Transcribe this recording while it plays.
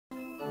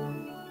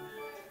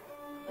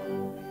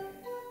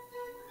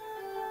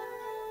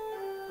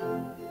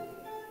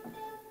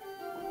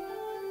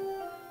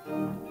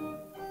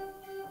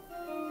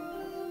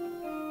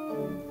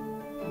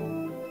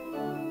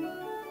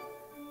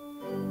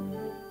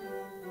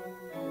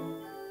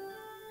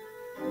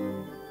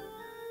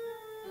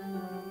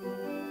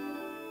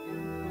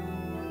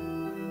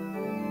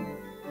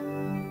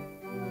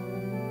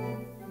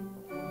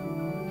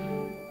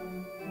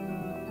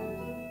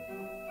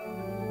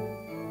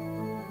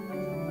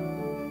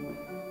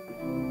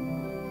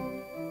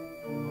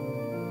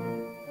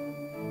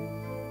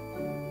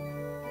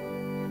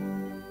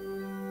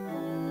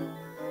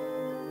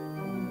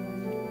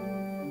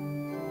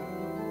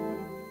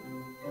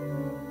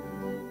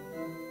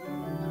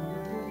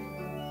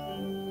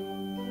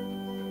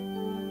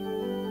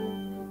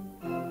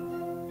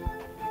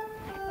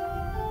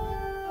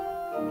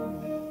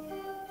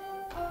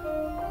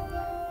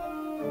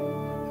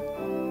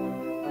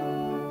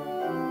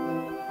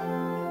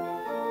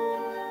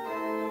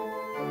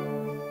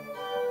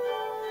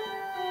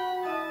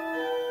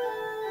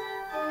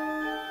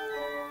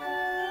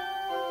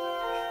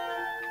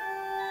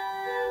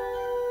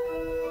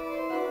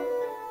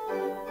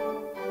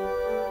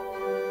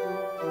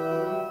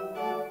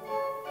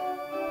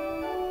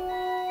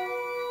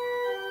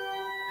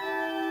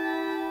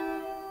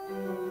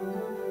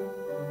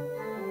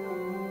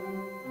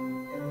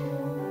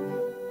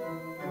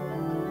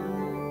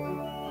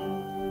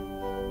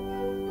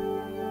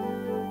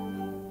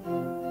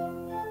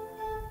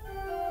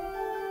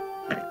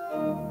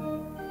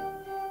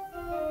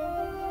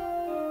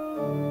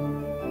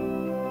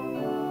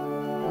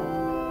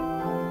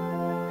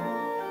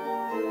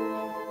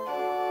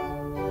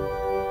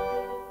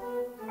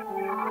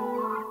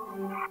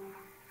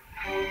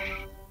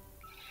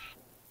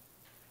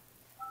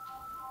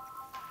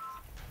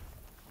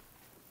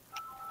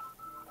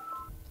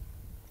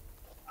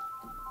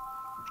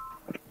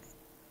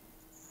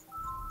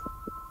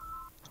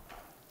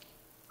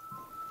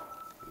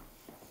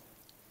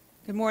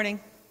Good morning.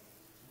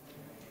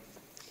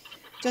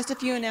 Just a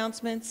few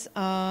announcements.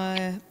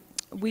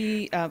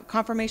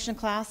 Confirmation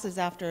class is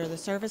after the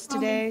service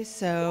today,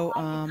 so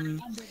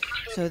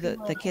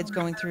the kids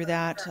going through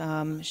that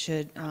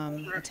should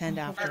attend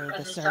after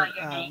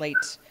the late,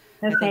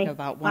 I think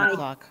about 1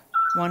 o'clock,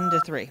 1 to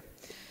 3.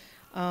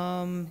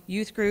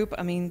 Youth group,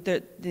 I mean,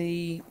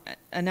 the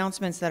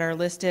announcements that are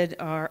listed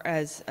are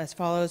as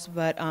follows,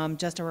 but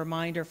just a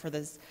reminder for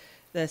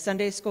the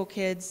Sunday school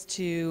kids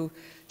to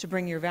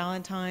bring your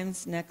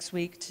Valentines next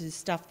week to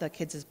stuff the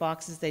kids'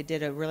 boxes. They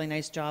did a really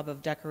nice job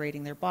of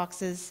decorating their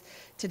boxes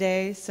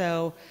today,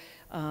 so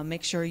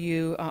make sure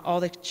all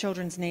the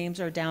children's names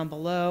are down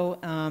below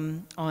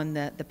on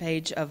the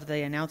page of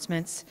the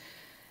announcements.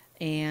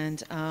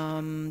 And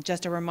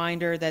just a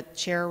reminder that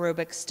chair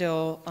aerobics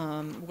still,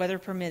 weather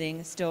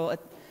permitting, still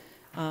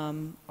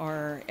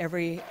are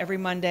every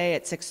Monday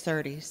at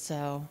 6:30.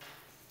 So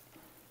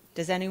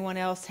does anyone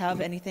else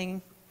have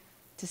anything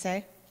to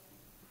say?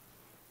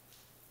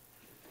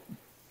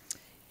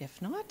 If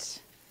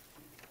not,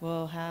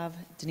 we'll have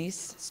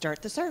Denise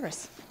start the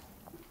service.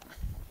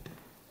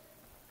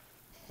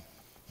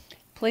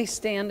 Please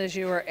stand as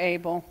you are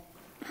able.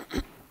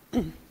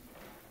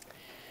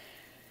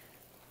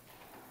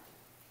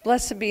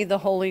 Blessed be the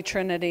Holy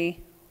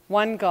Trinity,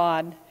 one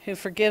God, who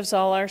forgives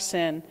all our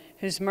sin,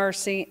 whose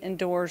mercy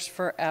endures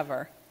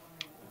forever.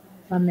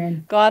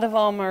 Amen. God of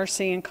all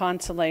mercy and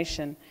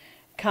consolation,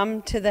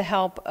 come to the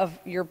help of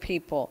your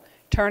people,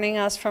 turning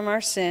us from our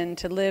sin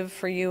to live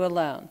for you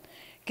alone.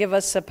 Give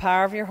us the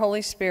power of your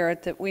Holy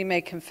Spirit that we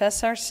may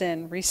confess our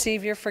sin,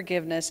 receive your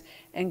forgiveness,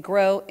 and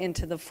grow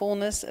into the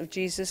fullness of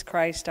Jesus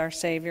Christ, our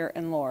Savior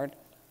and Lord.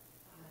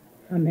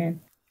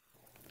 Amen.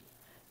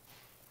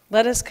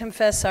 Let us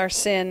confess our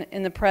sin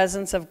in the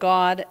presence of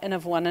God and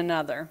of one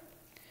another.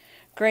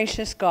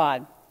 Gracious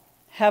God,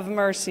 have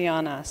mercy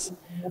on us.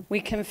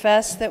 We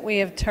confess that we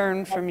have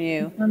turned from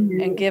you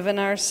and given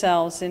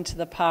ourselves into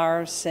the power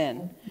of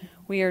sin.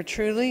 We are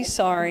truly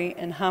sorry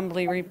and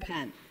humbly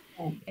repent.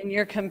 In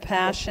your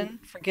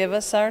compassion, forgive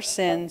us our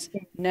sins,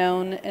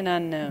 known and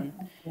unknown,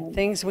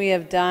 things we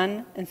have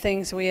done and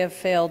things we have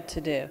failed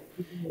to do.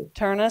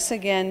 Turn us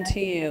again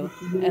to you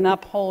and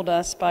uphold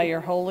us by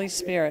your Holy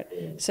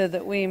Spirit so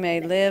that we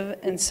may live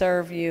and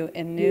serve you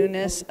in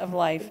newness of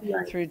life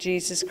through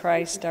Jesus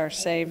Christ, our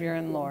Savior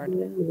and Lord.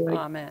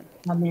 Amen.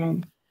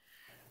 Amen.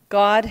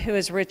 God, who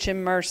is rich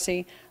in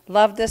mercy,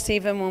 loved us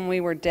even when we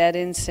were dead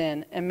in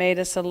sin and made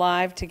us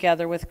alive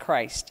together with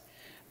Christ.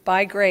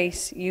 By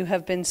grace you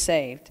have been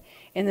saved.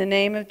 In the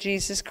name of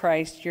Jesus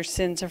Christ, your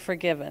sins are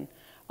forgiven.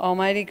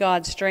 Almighty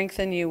God,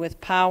 strengthen you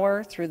with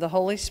power through the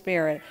Holy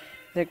Spirit,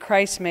 that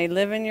Christ may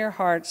live in your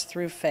hearts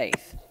through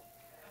faith.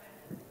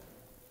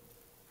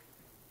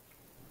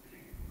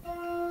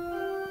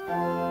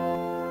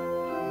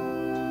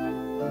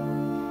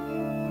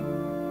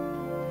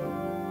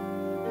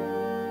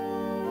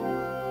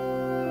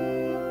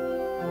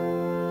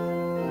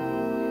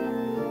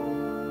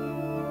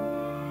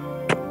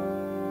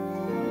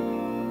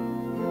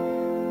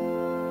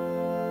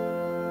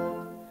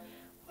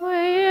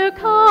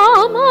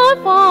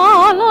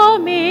 Follow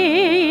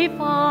me if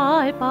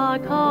I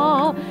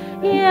call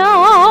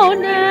your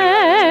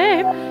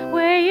name.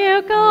 Where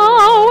you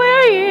go,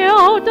 where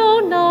you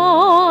don't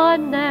know, I'll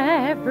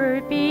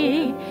never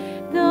be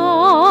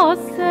the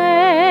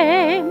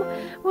same.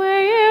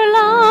 Where you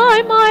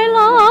lie, my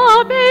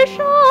love be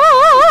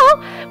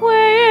shown.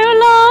 Where you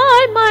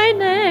lie, my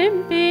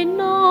name be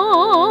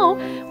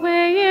known.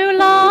 Where you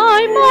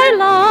lie, my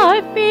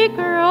life be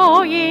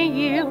growing.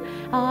 You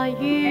are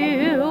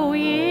you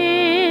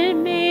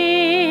in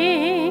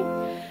me.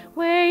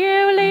 Where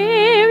you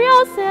leave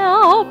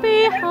yourself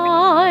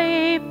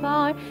behind,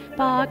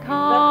 I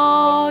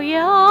call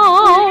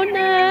your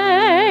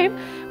name.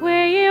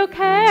 Where you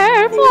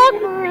care for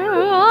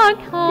grew, I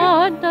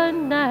can't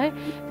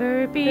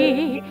never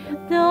be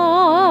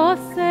the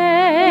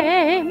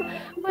same.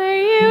 Where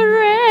you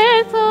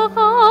raise a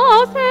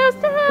house you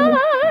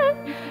stand,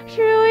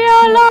 through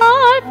your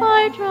life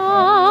I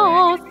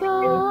trust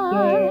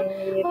God.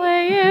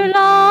 Where you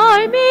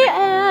lie me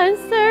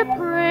answer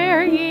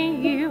prayer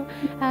in you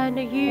and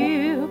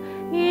you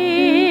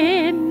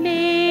in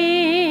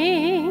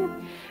me.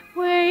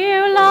 Where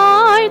you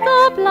lie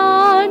the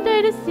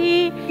blinded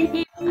sea,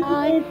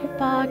 I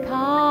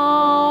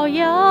call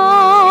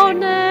your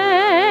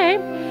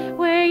name.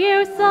 Where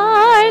you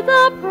sigh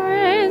the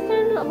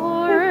prison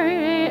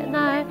Lord,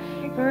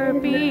 never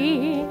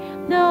be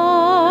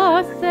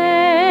the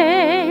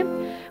same.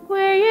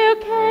 Where you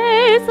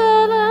case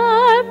a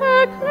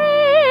leper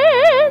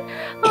clean,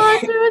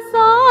 unto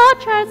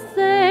such as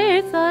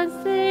says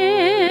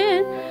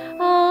unseen,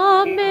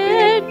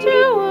 amid to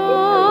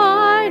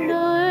I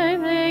know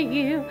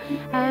you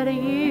and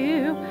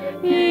you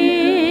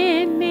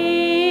in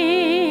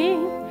me.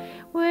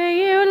 Where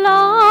you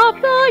love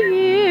the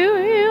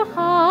you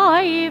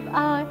high,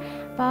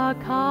 I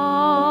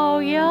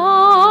call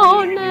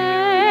your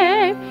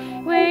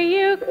name. Where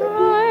you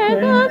cry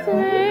the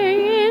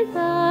things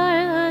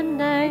I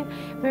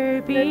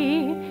never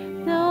be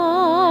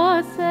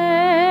the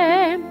same.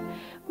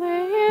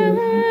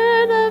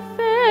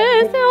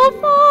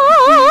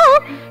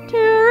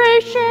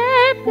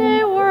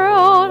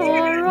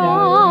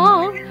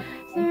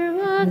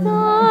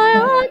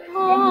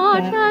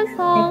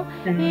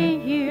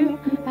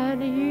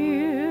 and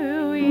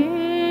you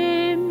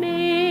in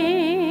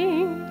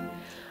me.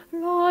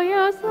 Lord,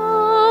 your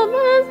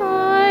summons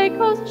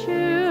echoes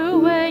true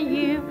when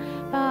you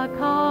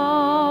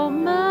call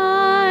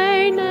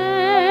my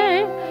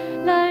name.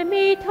 Let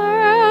me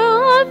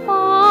turn and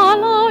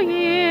follow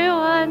you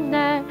and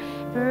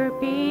never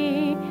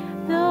be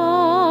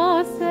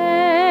the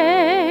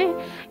same.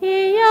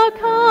 In your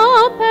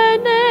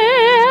company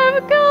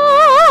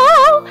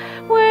go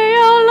where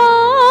your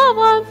love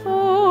and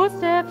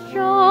footsteps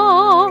show.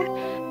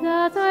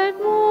 That I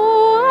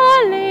move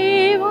and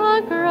live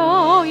and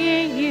grow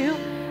in you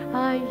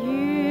and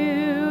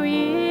you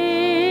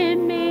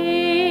in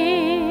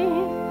me.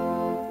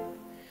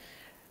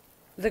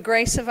 The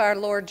grace of our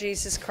Lord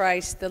Jesus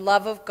Christ, the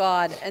love of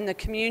God, and the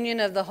communion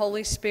of the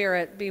Holy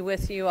Spirit be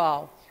with you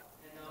all.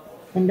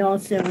 And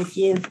also with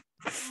you.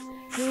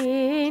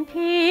 In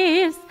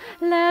peace,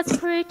 let's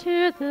pray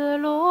to the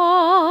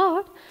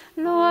Lord.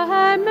 Lord,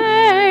 have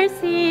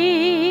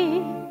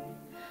mercy.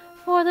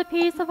 For the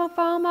peace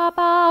from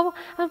above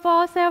and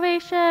for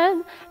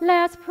salvation,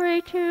 let's pray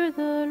to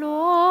the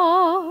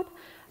Lord.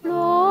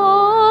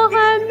 Lord,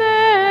 have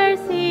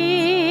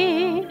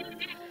mercy.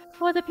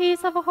 For the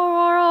peace of the whole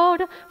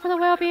world, for the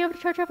well-being of the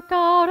Church of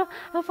God,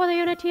 and for the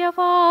unity of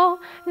all,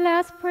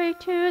 let's pray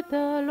to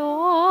the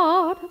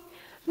Lord.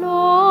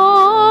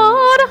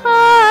 Lord,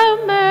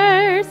 have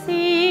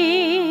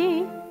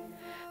mercy.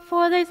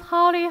 For this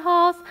holy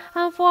house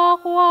and for all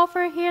who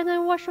offer here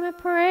and worship and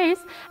praise,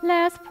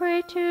 let's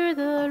pray to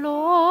the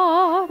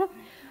Lord.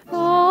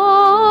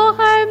 Lord,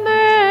 have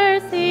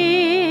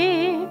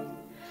mercy.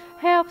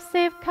 Help,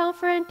 save,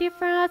 comfort, and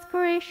defend us,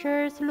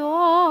 gracious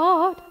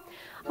Lord.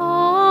 Amen.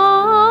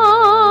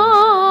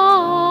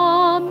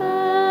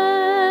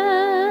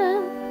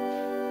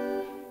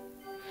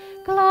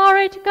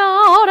 Glory to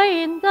God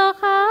in the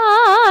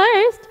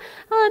highest,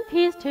 and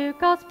peace to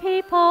God's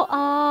people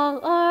on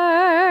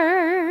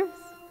earth.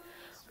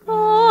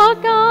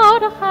 Lord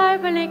God,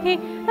 Heavenly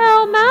King,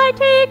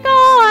 Almighty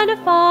God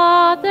and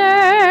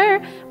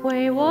Father,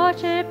 we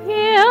worship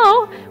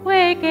you,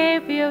 we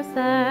give you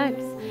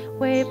thanks,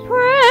 we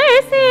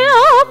praise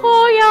you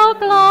for your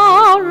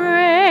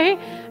glory.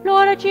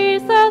 Lord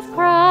Jesus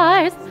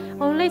Christ,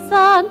 only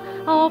Son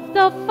of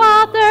the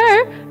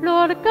Father,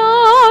 Lord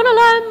God,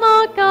 Lamb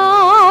of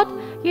God,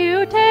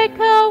 you take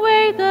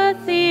away the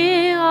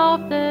sin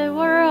of the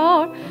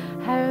world.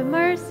 Have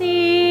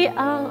mercy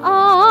on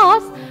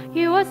us.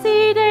 You are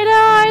seated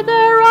at the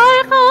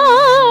right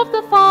hand of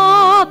the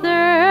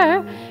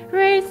Father.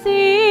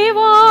 Receive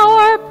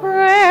our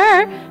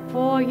prayer,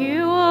 for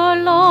you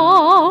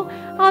alone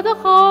are the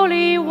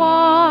Holy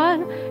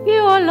One.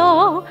 You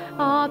alone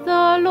are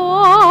the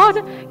Lord.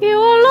 You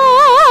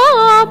alone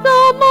are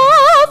the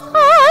Most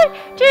High,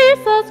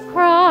 Jesus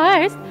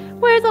Christ,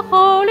 with the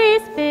Holy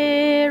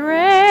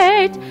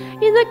Spirit,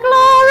 in the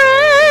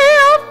glory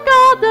of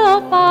God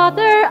the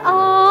Father.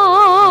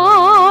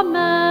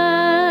 Amen.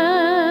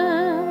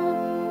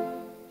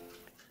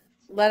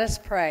 Let us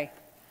pray.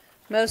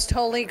 Most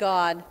holy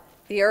God,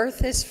 the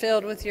earth is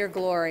filled with your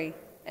glory,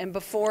 and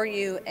before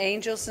you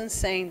angels and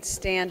saints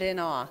stand in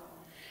awe.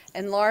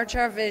 Enlarge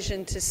our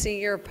vision to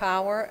see your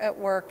power at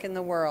work in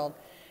the world,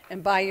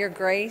 and by your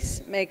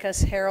grace make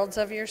us heralds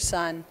of your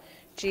Son,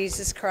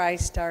 Jesus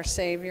Christ, our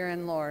Savior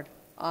and Lord.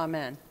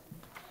 Amen.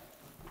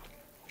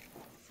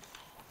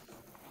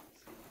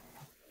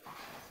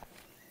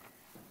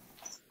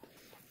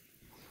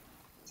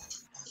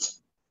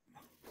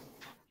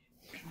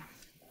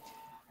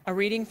 A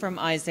reading from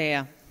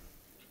Isaiah.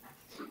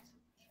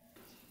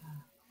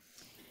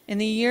 In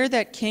the year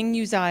that King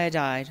Uzziah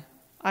died,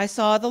 I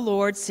saw the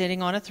Lord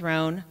sitting on a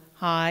throne,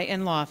 high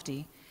and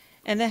lofty,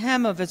 and the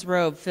hem of his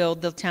robe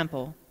filled the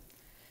temple.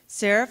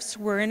 Seraphs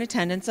were in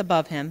attendance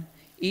above him.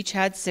 Each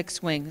had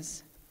 6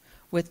 wings.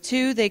 With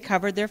 2 they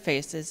covered their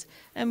faces,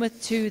 and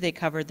with 2 they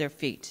covered their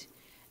feet,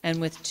 and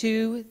with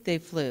 2 they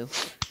flew.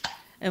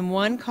 And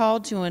one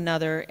called to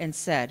another and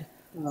said,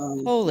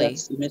 Holy,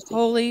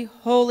 holy,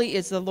 holy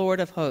is the Lord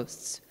of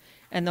hosts,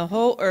 and the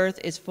whole earth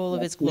is full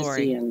of his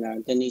glory.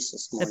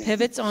 The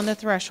pivots on the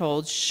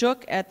threshold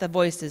shook at the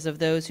voices of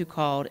those who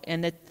called,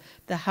 and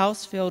the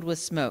house filled with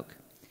smoke.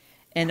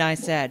 And I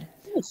said,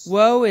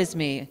 Woe is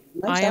me,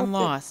 I am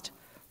lost,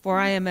 for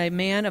I am a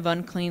man of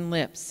unclean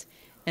lips,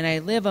 and I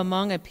live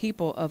among a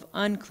people of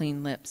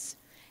unclean lips.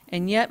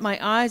 And yet my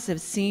eyes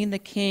have seen the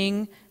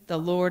King, the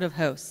Lord of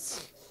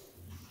hosts.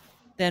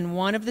 Then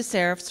one of the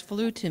seraphs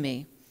flew to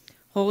me,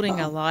 holding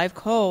a live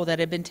coal that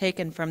had been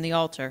taken from the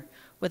altar,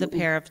 with a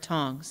pair of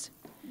tongs.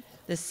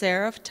 The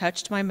seraph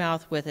touched my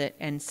mouth with it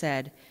and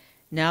said,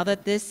 Now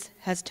that this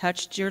has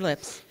touched your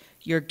lips,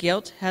 your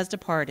guilt has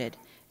departed,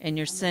 and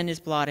your sin is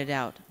blotted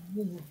out.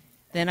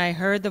 Then I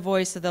heard the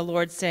voice of the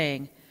Lord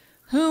saying,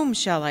 Whom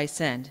shall I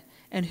send,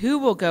 and who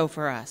will go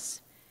for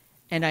us?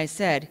 And I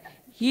said,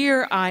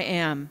 Here I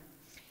am,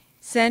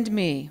 send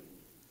me.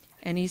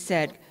 And he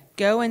said,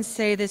 Go and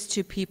say this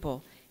to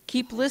people.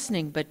 Keep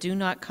listening, but do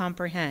not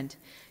comprehend.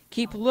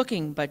 Keep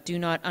looking, but do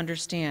not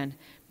understand.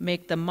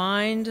 Make the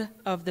mind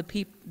of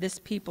this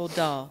people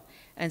dull,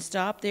 and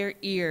stop their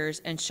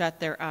ears and shut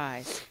their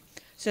eyes,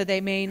 so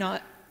that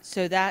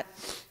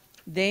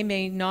they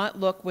may not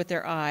look with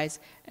their eyes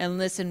and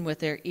listen with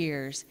their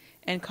ears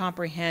and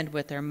comprehend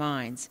with their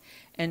minds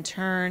and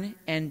turn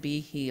and be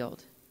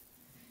healed.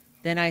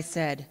 Then I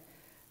said,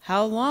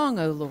 How long,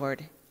 O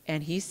Lord?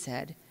 And he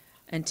said,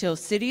 Until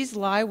cities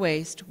lie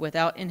waste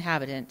without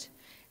inhabitant,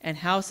 and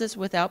houses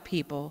without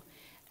people,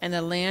 and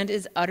the land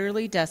is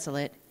utterly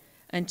desolate,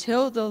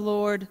 until the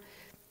Lord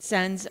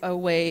sends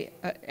away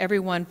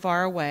everyone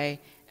far away,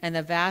 and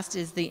the vast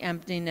is the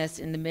emptiness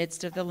in the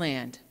midst of the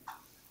land.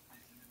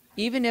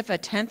 Even if a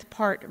 10th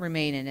part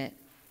remain in it,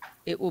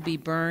 it will be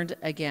burned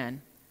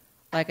again,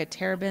 like a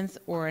terebinth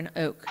or an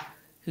oak,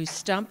 whose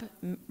stump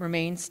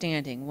remains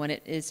standing when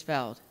it is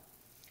felled.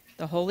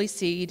 The holy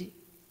seed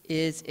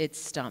is its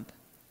stump.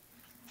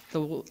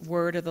 The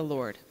word of the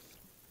Lord.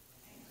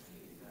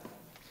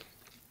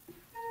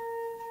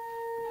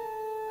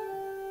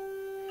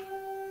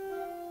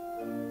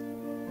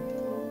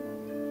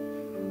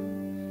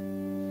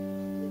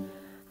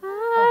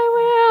 I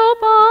will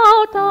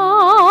bow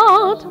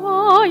down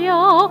to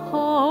your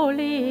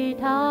holy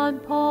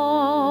temple.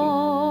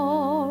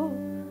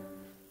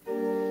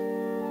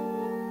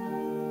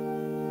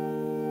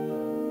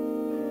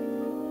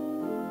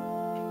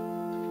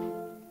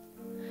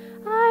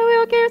 I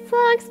will give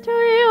thanks to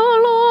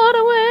you, Lord,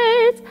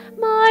 with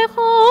my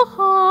whole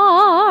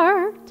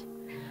heart.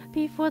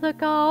 Before the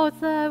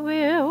gods I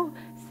will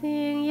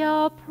sing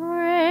your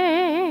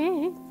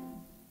praise.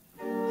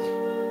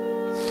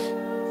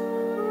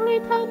 Holy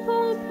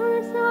temple and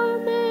personal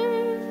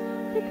name,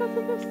 because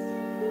of your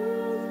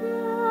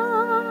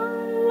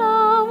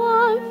love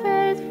and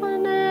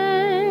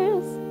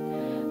faithfulness.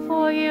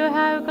 For you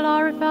have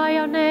glorified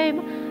your name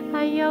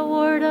and your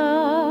word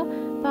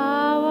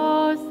above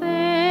all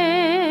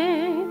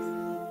things.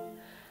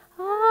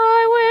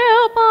 I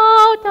will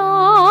bow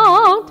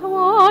down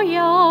toward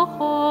your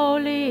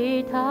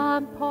holy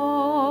temple.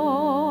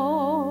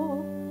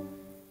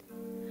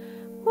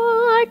 When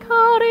I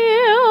called,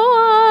 you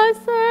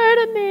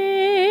answered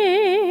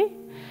me.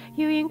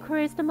 You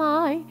increased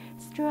my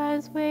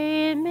strength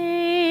within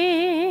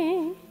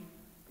me.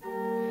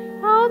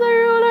 All the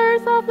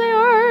rulers of the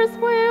earth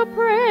will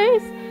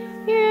praise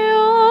you,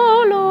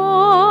 O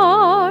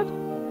Lord,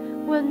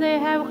 when they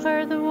have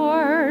heard the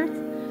words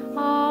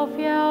of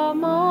your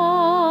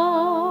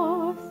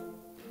mouth.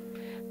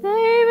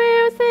 They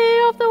will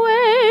see of the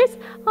ways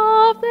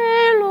of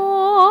the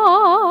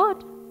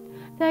Lord,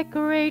 that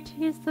great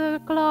is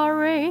the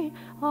glory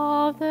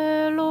of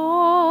the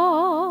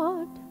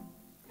Lord.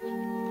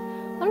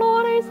 The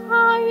Lord is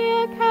high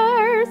and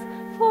cares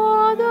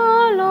for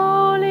the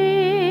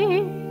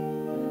lowly,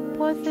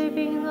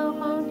 perceiving the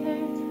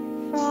hunted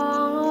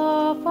from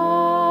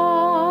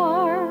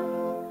afar.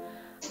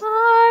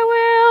 I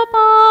will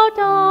bow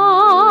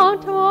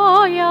down to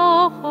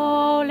your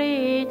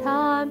holy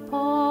temple.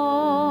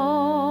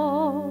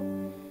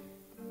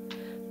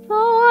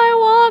 Though I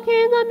walk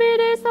in the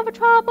midst of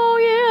trouble,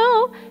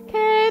 you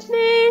keep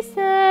me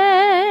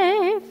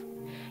safe.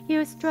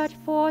 You stretch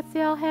forth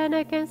your hand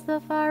against the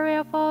fury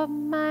of all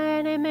my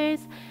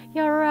enemies.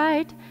 Your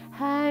right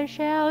hand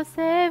shall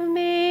save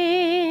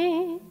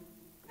me.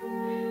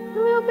 You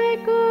will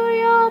make good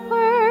your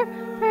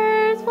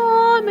purpose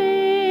for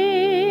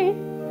me.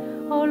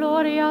 O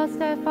Lord, your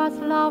steadfast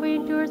love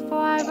endures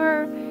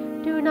forever.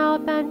 Do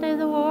not abandon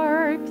the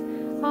works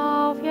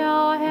of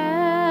your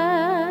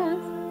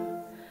hands.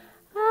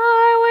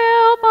 I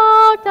will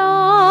bow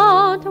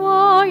down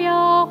toward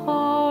your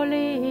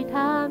holy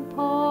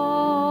temple.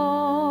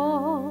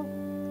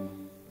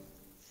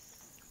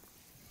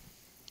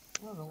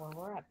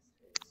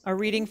 A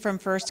reading from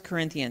 1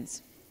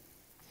 Corinthians.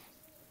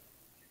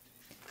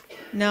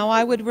 Now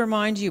I would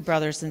remind you,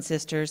 brothers and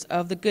sisters,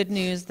 of the good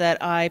news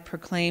that I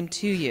proclaimed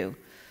to you,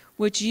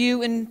 which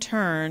you in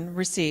turn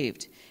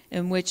received,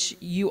 in which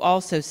you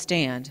also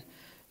stand,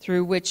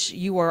 through which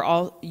you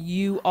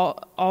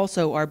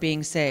also are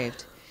being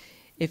saved,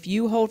 if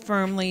you hold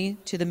firmly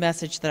to the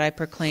message that I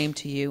proclaimed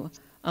to you,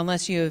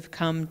 unless you have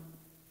come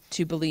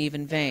to believe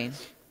in vain.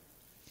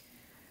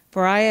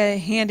 For I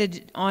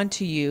handed on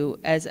to you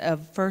as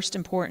of first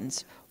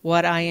importance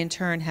what I in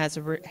turn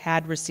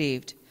had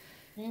received,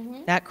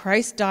 that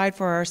Christ died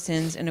for our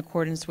sins in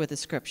accordance with the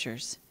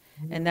Scriptures,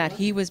 and that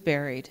he was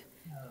buried,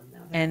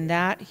 and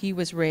that he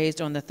was raised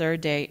on the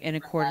third day in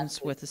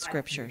accordance with the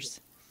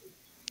Scriptures,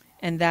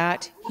 and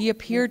that he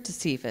appeared to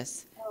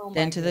Cephas,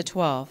 then to the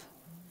 12.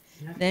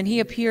 Then he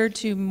appeared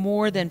to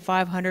more than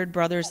 500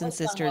 brothers and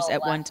sisters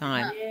at one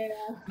time,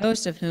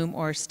 most of whom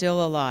are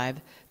still alive,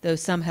 though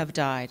some have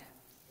died.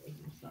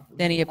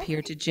 Then he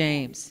appeared to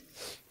James,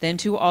 then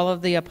to all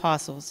of the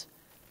apostles.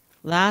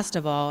 Last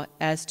of all,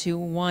 as to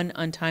one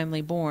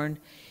untimely born,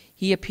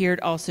 he appeared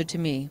also to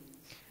me.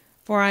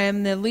 For I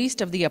am the least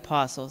of the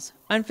apostles,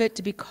 unfit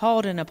to be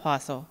called an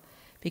apostle,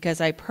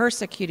 because I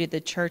persecuted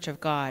the church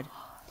of God.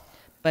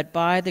 But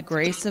by the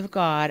grace of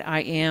God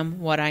I am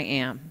what I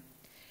am,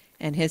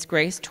 and his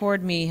grace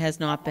toward me has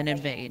not been in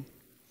vain.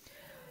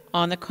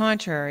 On the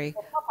contrary,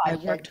 I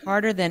worked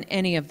harder than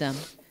any of them,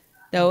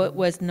 though it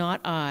was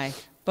not I,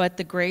 but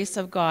the grace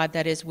of God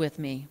that is with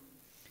me.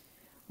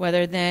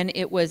 Whether then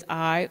it was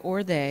I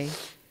or they,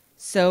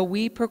 so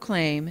we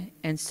proclaim,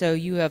 and so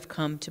you have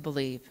come to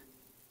believe.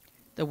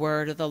 The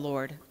word of the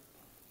Lord.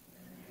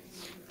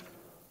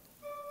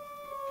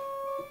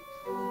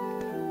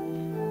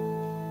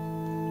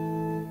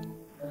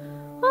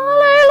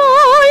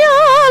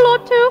 Alleluia,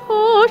 Lord, to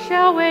who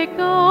shall we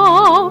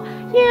go?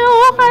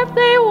 You have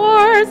the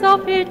words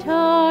of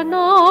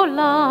eternal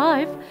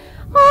life.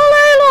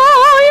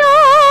 Alleluia,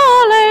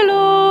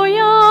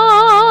 alleluia.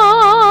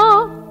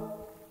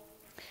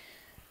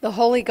 The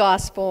Holy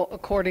Gospel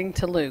according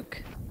to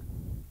Luke.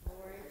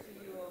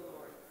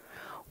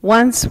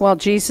 Once, while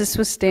Jesus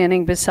was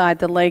standing beside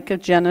the lake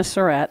of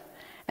Gennesaret,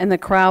 and the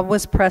crowd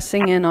was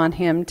pressing in on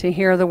him to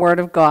hear the word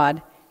of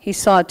God, he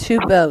saw 2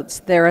 boats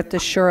there at the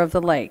shore of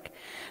the lake.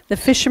 The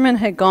fishermen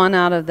had gone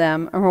out of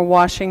them and were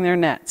washing their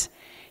nets.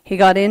 He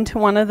got into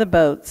one of the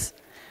boats,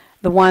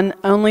 the one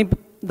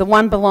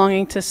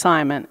belonging to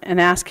Simon,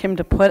 and asked him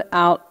to put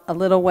out a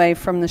little way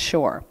from the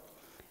shore.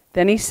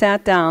 Then he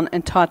sat down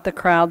and taught the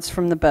crowds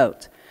from the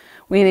boat.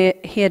 When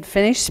he had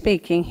finished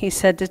speaking, he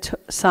said to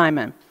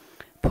Simon,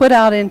 "Put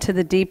out into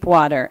the deep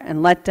water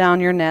and let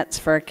down your nets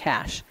for a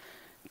catch."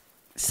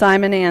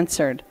 Simon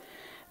answered,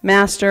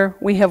 "Master,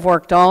 we have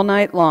worked all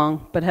night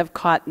long, but have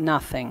caught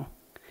nothing.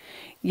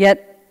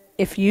 Yet,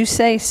 if you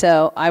say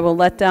so, I will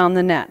let down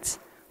the nets."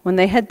 When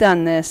they had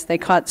done this, they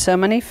caught so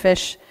many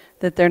fish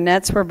that their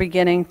nets were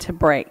beginning to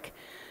break.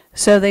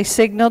 So they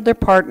signaled their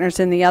partners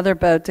in the other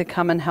boat to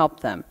come and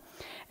help them.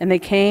 And they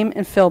came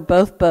and filled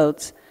both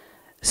boats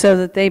so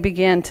that they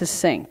began to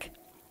sink.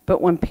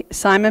 But when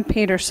Simon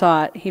Peter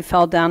saw it, he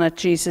fell down at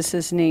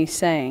Jesus' knee,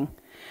 saying,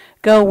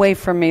 "Go away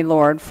from me,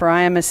 Lord, for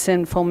I am a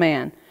sinful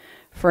man."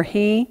 For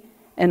he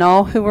and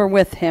all who were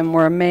with him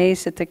were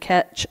amazed at the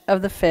catch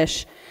of the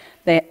fish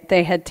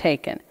they had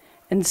taken.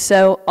 And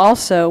so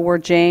also were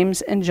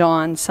James and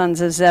John, sons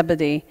of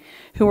Zebedee,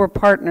 who were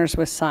partners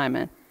with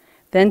Simon.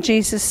 Then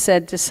Jesus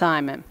said to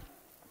Simon,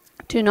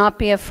 "Do not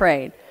be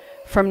afraid.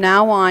 From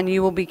now on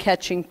you will be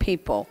catching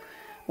people."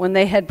 When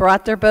they had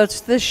brought their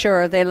boats to the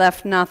shore, they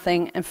left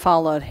nothing and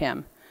followed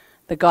him.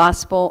 The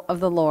Gospel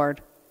of the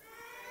Lord.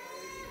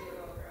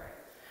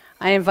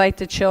 I invite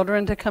the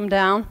children to come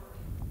down.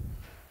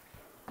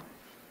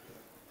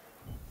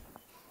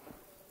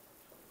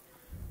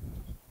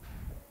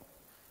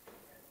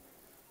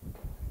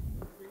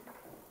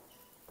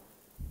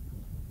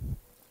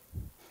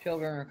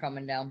 Children are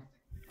coming down.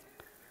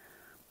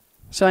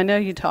 So I know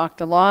you talked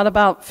a lot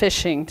about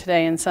fishing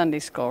today in Sunday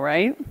school,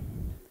 right?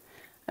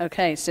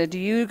 Okay, so do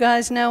you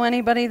guys know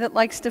anybody that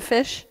likes to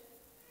fish?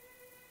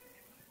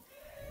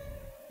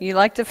 You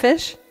like to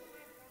fish?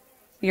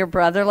 Your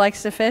brother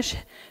likes to fish?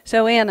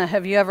 So Anna,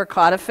 have you ever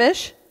caught a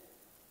fish?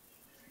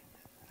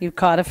 You've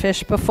caught a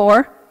fish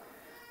before?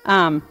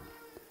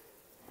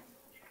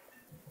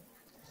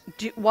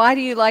 Why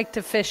do you like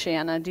to fish,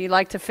 Anna? Do you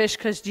like to fish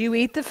because do you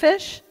eat the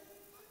fish?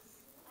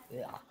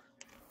 Yeah.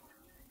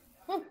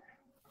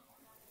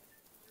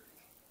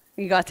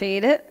 You got to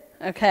eat it?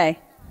 Okay.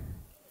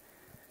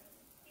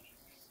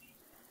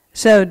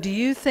 So do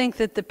you think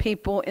that the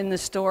people in the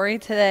story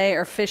today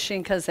are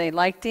fishing because they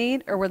like to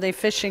eat, or were they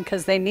fishing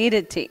because they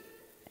needed to eat?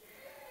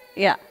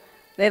 Yeah,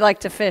 they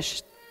like to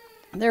fish.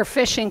 They're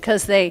fishing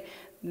because they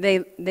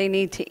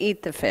need to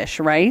eat the fish,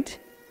 right?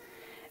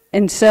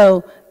 And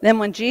so then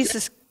when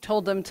Jesus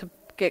told them to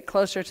get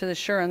closer to the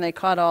shore and they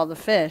caught all the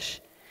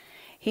fish,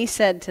 he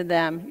said to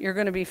them, "You're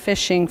going to be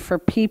fishing for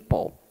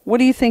people." What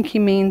do you think he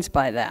means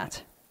by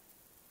that?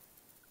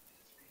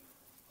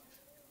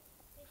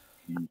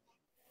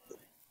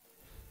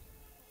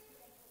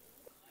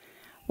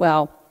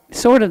 Well,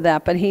 sort of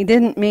that, but he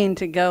didn't mean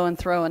to go and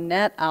throw a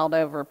net out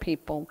over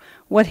people.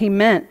 What he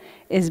meant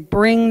is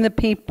bring the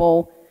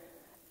people,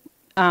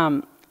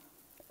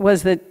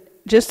 was that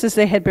just as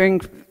they had bring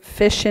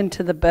fish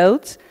into the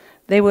boats,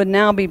 they would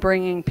now be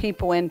bringing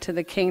people into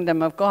the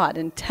kingdom of God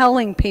and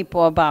telling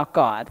people about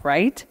God,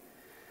 right?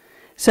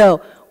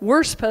 So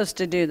we're supposed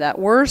to do that.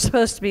 We're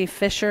supposed to be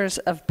fishers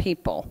of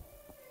people,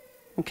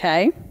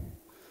 okay?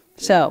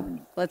 So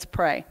let's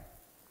pray.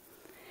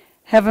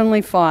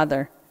 Heavenly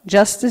Father,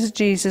 just as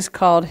Jesus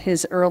called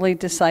his early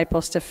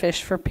disciples to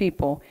fish for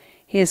people,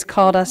 he has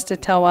called us to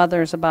tell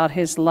others about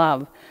his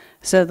love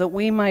so that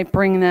we might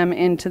bring them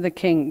into the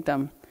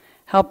kingdom.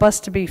 Help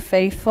us to be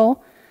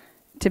faithful,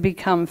 to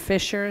become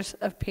fishers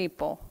of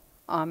people.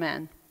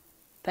 Amen.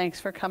 Thanks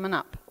for coming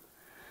up.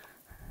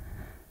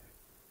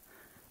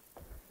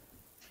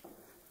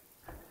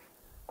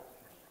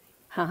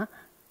 Huh?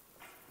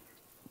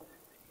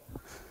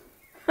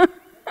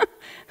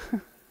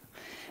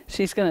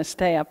 She's going to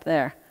stay up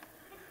there.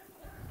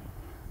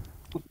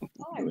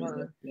 I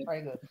heard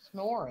Prego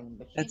snoring,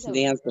 but That's she's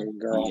Nancy,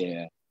 girl.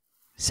 Yeah.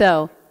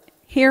 So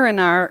here in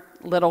our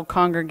little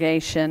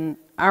congregation,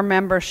 our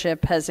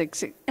membership has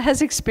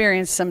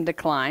experienced some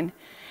decline.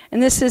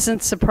 And this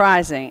isn't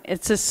surprising.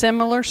 It's a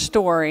similar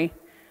story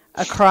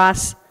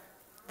across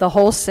the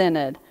whole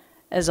synod.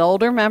 As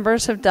older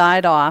members have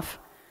died off,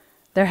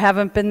 There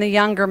haven't been the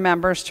younger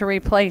members to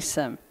replace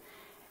them.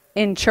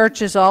 In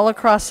churches all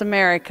across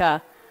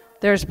America,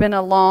 there's been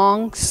a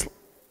long,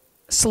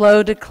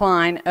 slow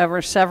decline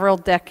over several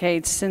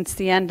decades since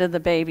the end of the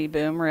baby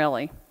boom,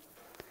 really.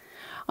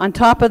 On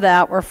top of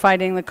that, we're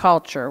fighting the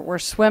culture. We're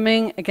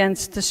swimming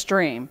against the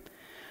stream.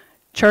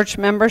 Church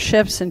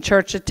memberships and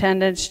church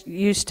attendance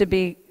used to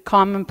be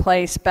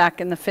commonplace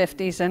back in the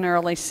 50s and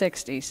early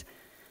 60s.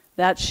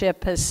 That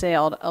ship has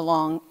sailed a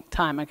long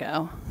time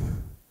ago.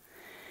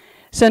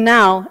 So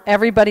now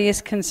everybody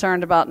is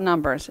concerned about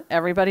numbers.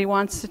 Everybody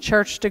wants the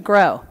church to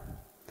grow.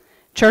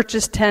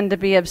 Churches tend to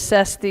be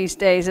obsessed these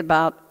days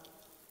about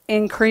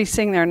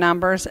increasing their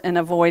numbers and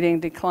avoiding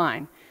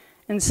decline.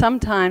 And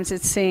sometimes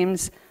it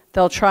seems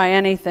they'll try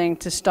anything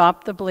to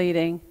stop the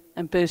bleeding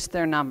and boost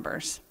their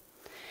numbers.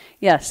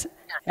 Yes,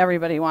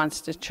 everybody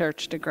wants the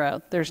church to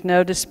grow. There's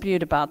no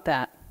dispute about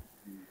that.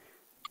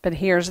 But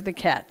here's the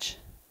catch.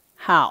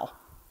 How?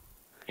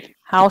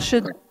 How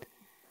should...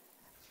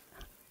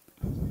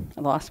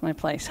 I lost my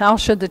place. How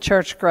should the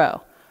church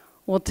grow?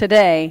 Well,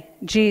 today,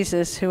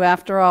 Jesus, who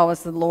after all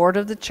is the Lord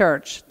of the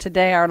church,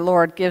 today our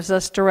Lord gives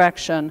us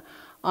direction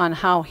on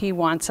how he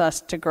wants us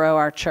to grow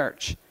our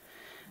church.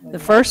 The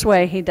first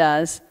way he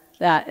does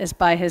that is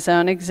by his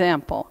own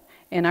example.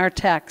 In our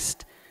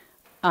text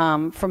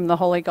from the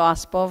Holy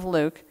Gospel of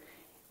Luke,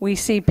 we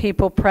see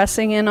people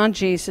pressing in on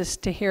Jesus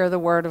to hear the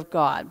word of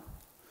God.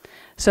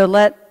 So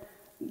let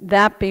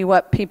that be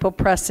what people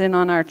press in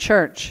on our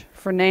church,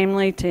 for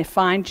namely to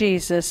find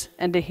Jesus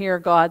and to hear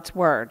God's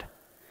word.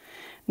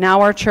 Now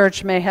our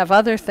church may have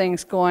other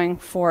things going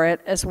for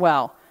it as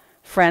well.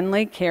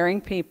 Friendly,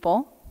 caring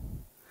people,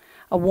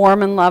 a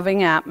warm and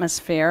loving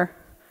atmosphere,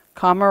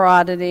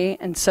 camaraderie,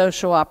 and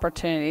social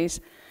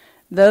opportunities.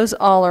 Those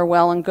all are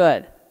well and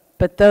good,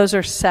 but those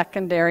are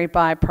secondary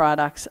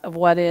byproducts of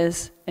what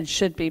is and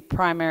should be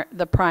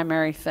the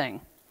primary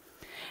thing.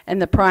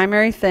 And the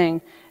primary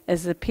thing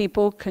is that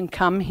people can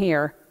come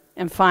here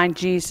and find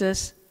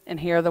Jesus and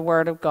hear the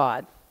word of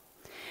God.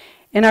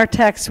 In our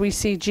text, we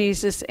see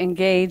Jesus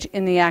engage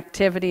in the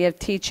activity of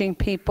teaching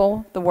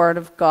people the word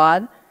of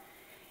God.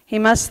 He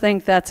must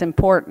think that's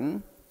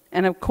important.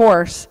 And of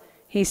course,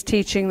 he's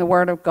teaching the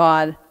word of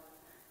God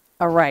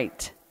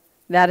aright.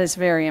 That is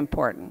very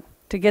important,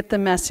 to get the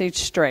message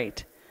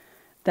straight.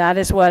 That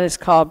is what is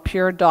called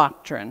pure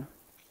doctrine,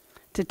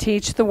 to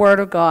teach the word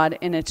of God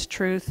in its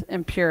truth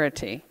and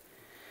purity.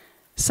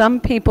 Some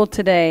people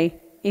today,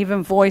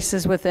 even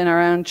voices within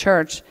our own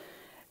church,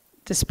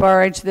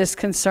 disparage this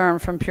concern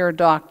from pure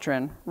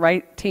doctrine,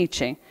 right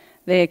teaching.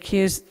 They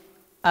accuse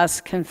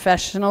us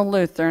confessional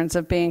Lutherans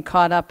of being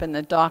caught up in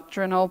the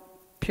doctrinal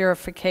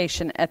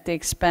purification at the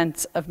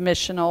expense of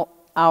missional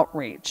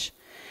outreach.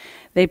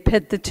 They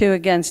pit the two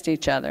against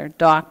each other,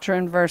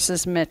 doctrine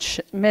versus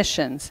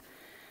missions,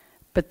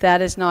 but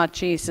that is not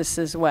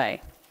Jesus'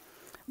 way.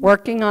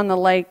 Working on the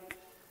lake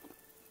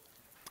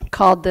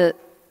called the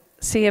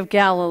Sea of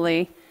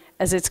Galilee,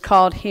 as it's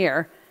called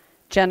here,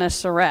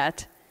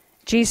 Gennesaret,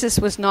 Jesus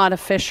was not a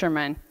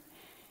fisherman,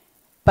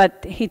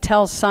 but he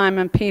tells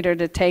Simon Peter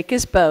to take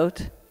his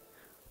boat,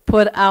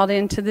 put out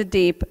into the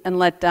deep, and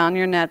let down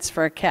your nets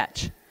for a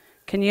catch.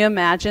 Can you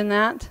imagine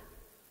that?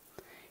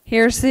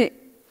 Here's the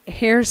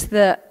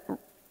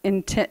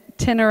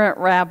itinerant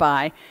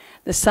rabbi,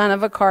 the son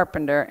of a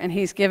carpenter, and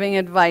he's giving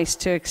advice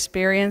to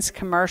experienced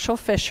commercial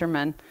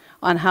fishermen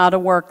on how to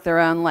work their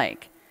own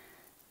lake.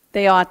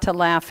 They ought to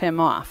laugh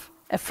him off.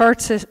 At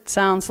first it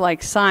sounds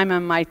like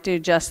Simon might do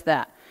just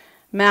that.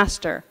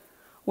 Master,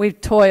 we've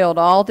toiled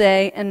all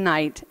day and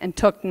night and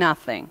took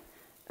nothing.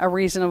 A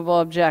reasonable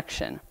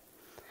objection.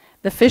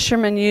 The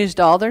fishermen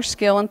used all their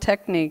skill and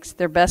techniques,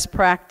 their best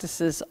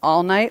practices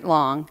all night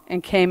long,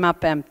 and came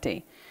up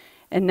empty.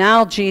 And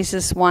now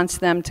Jesus wants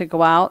them to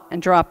go out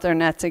and drop their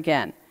nets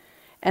again,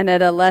 and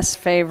at a less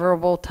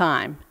favorable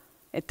time.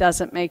 It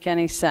doesn't make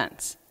any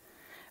sense.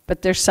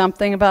 But there's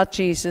something about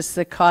Jesus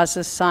that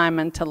causes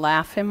Simon to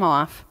laugh him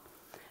off.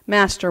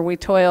 Master, we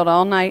toiled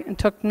all night and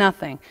took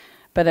nothing,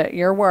 but at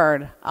your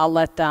word, I'll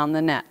let down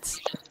the nets.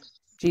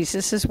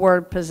 Jesus'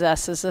 word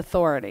possesses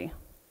authority.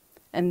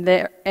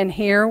 And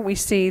here we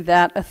see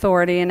that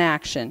authority in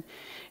action.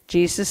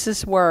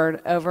 Jesus'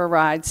 word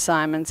overrides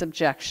Simon's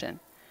objection.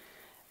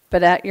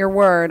 But at your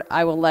word,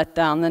 I will let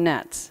down the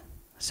nets.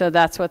 So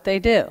that's what they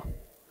do.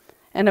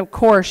 And of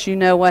course, you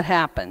know what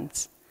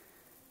happens.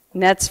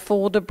 Nets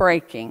full to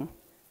breaking,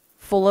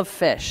 full of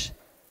fish.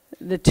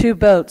 The two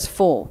boats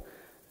full.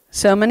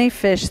 So many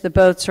fish, the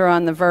boats are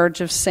on the verge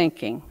of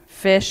sinking.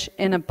 Fish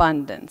in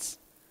abundance.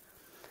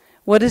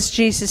 What is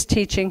Jesus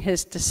teaching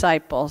his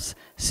disciples,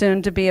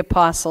 soon to be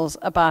apostles,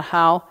 about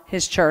how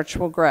his church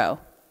will grow?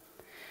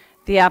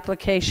 The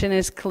application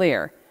is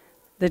clear.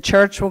 The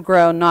church will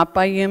grow not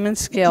by human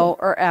skill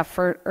or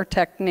effort or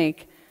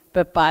technique,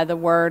 but by the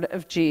word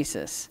of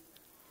Jesus.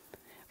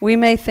 We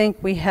may think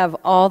we have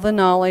all the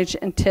knowledge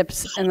and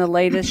tips and the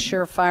latest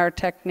surefire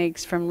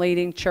techniques from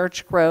leading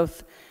church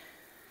growth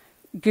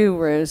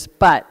gurus,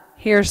 but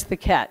here's the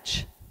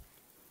catch.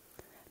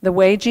 The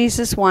way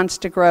Jesus wants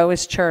to grow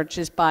his church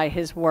is by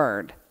his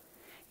word.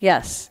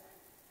 Yes,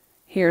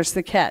 Here's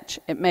the catch.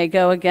 It may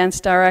go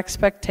against our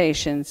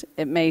expectations.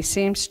 It may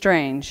seem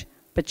strange,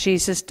 but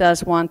Jesus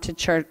does want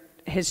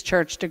his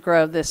church to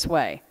grow this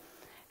way.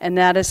 And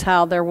that is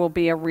how there will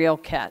be a real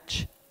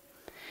catch.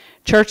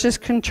 Churches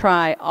can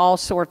try all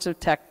sorts of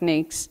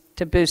techniques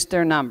to boost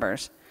their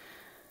numbers.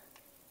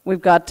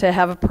 We've got to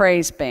have a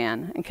praise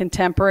band and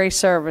contemporary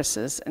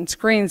services and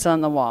screens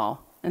on the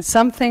wall. And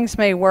some things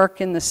may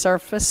work in the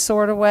surface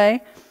sort of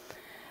way.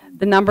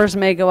 The numbers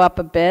may go up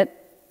a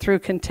bit through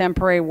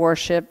contemporary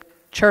worship.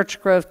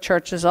 Church growth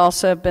churches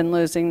also have been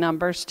losing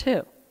numbers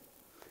too.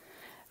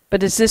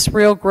 But is this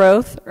real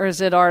growth or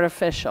is it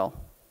artificial?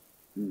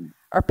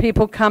 Are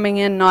people coming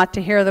in not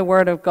to hear the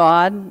word of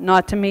God,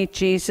 not to meet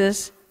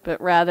Jesus,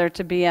 but rather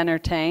to be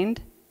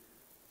entertained?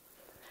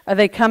 Are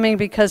they coming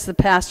because the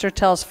pastor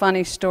tells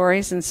funny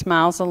stories and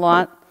smiles a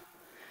lot?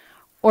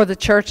 Or the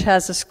church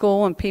has a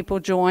school and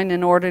people join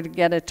in order to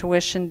get a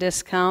tuition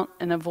discount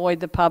and avoid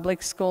the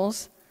public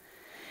schools?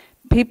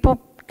 People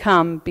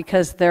come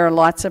because there are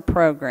lots of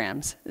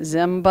programs,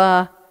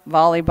 Zumba,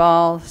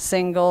 volleyball,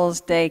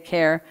 singles,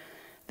 daycare.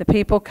 The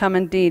people come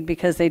indeed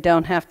because they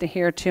don't have to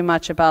hear too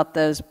much about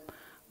those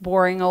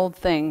boring old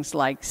things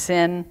like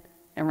sin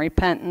and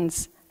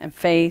repentance and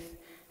faith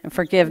and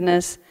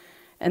forgiveness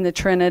and the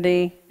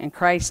Trinity and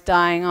Christ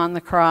dying on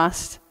the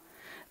cross.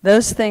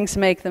 Those things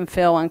make them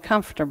feel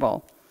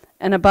uncomfortable.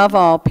 And above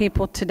all,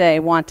 people today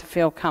want to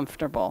feel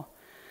comfortable.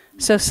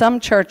 So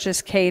some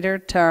churches cater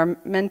to our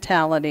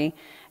mentality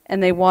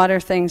and they water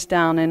things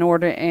down in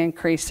order to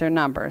increase their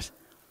numbers.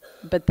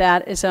 But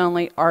that is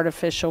only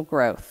artificial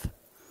growth.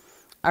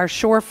 Our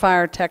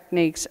surefire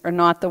techniques are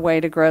not the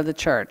way to grow the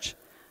church,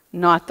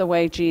 not the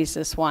way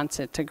Jesus wants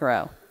it to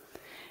grow.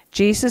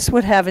 Jesus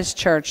would have his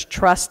church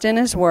trust in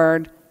his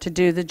word to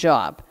do the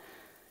job.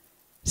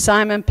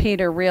 Simon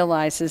Peter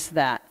realizes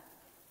that.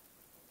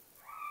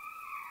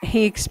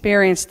 He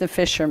experienced the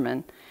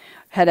fisherman,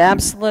 had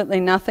absolutely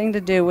nothing to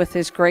do with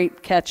his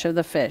great catch of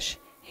the fish.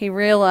 He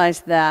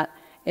realized that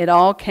it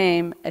all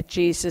came at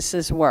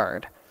Jesus'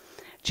 word.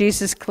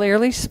 Jesus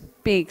clearly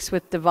speaks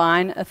with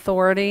divine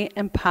authority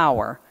and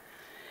power.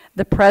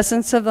 The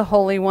presence of the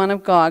Holy One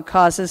of God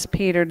causes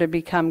Peter to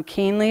become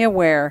keenly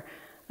aware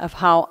of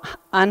how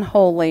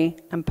unholy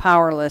and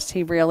powerless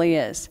he really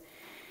is.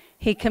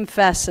 He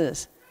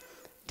confesses,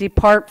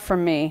 "Depart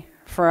from me,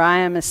 for I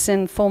am a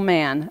sinful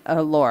man,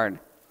 O Lord."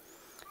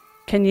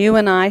 Can you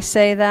and I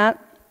say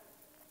that?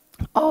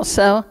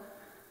 Also,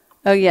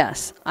 oh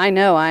yes, I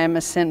know I am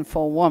a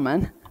sinful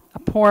woman, a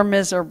poor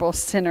miserable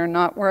sinner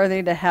not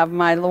worthy to have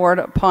my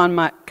Lord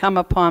come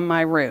upon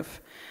my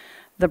roof.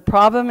 The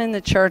problem in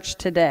the church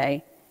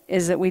today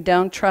is that we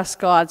don't trust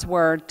God's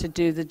word to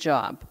do the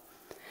job.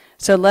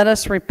 So let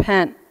us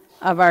repent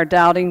of our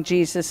doubting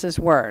Jesus'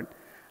 word.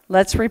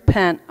 Let's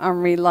repent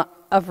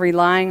of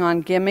relying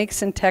on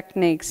gimmicks and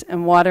techniques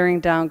and watering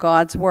down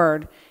God's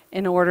word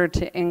in order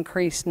to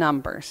increase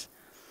numbers.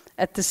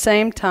 At the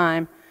same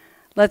time,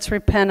 let's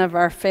repent of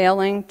our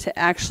failing to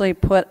actually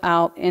put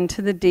out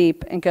into the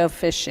deep and go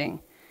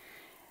fishing.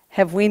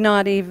 Have we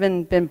not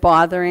even been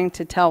bothering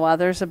to tell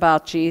others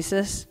about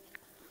Jesus?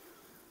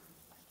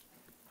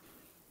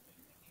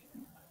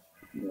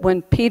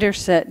 When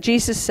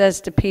Jesus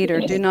says to Peter,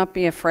 "Do not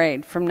be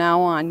afraid. From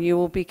now on, you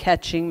will be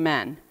catching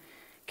men,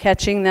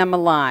 catching them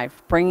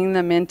alive, bringing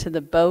them into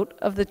the boat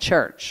of the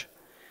church,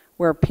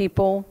 where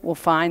people will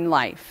find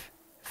life.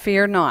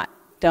 Fear not.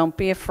 Don't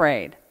be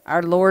afraid.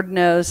 Our Lord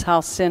knows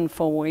how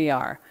sinful we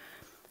are,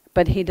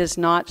 but he does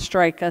not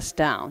strike us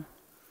down.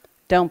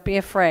 Don't be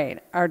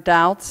afraid. Our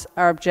doubts,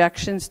 our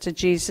objections to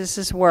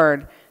Jesus'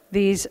 word,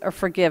 these are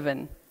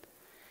forgiven.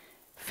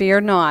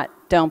 Fear not.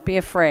 Don't be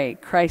afraid.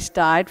 Christ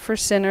died for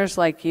sinners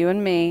like you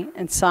and me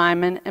and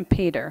Simon and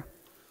Peter.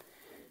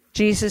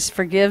 Jesus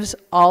forgives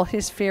all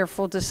his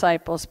fearful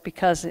disciples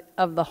because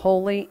of the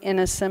holy,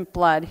 innocent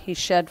blood he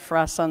shed for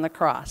us on the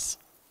cross.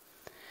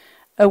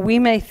 Oh, we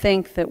may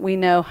think that we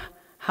know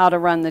how to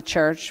run the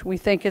church. We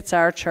think it's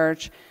our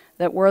church,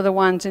 that we're the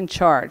ones in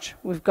charge.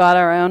 We've got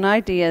our own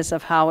ideas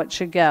of how it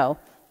should go,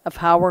 of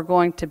how we're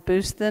going to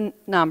boost the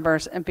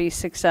numbers and be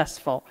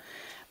successful.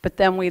 But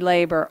then we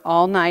labor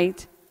all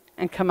night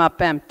and come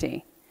up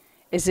empty.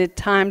 Is it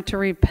time to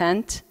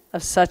repent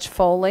of such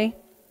folly?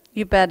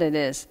 You bet it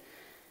is.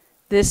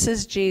 This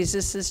is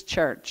Jesus'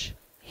 church.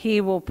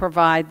 He will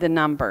provide the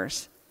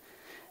numbers.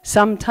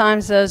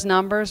 Sometimes those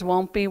numbers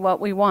won't be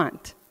what we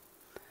want.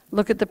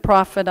 Look at the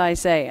prophet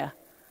Isaiah.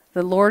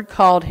 The Lord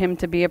called him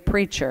to be a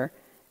preacher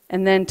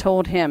and then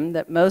told him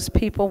that most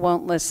people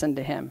won't listen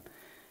to him,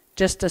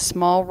 just a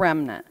small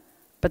remnant,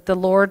 but the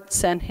Lord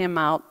sent him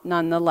out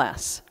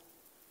nonetheless.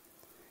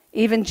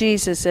 Even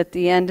Jesus at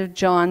the end of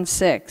John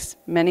 6,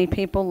 many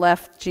people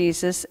left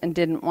Jesus and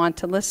didn't want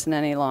to listen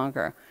any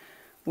longer.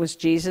 Was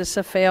Jesus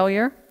a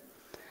failure?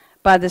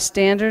 By the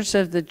standards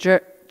of the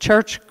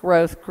church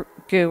growth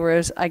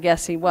gurus, I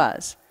guess he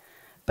was.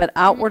 But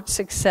outward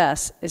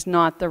success is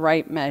not the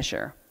right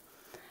measure.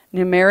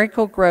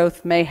 Numerical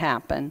growth may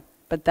happen,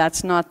 but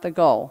that's not the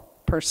goal,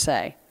 per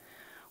se.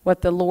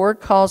 What the Lord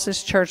calls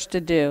his church to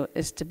do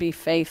is to be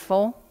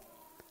faithful,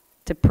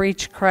 to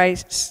preach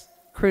Christ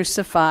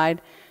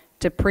crucified,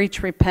 to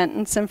preach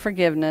repentance and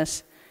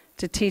forgiveness,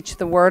 to teach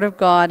the Word of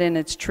God in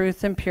its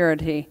truth and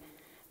purity,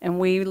 and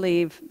we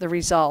leave the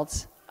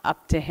results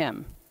up to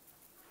Him.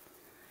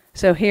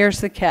 So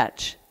here's the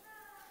catch.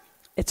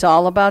 It's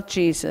all about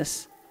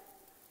Jesus,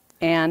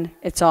 and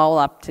it's all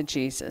up to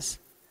Jesus.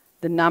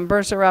 The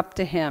numbers are up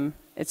to Him.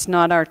 It's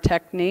not our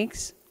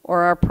techniques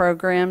or our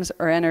programs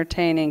or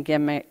entertaining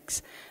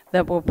gimmicks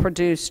that will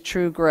produce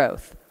true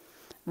growth.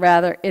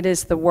 Rather, it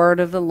is the word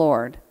of the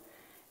Lord.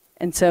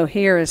 And so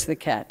here is the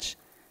catch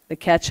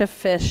of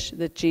fish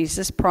that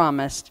Jesus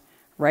promised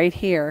right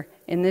here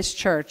in this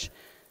church,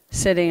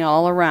 sitting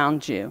all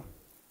around you.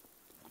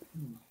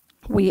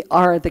 We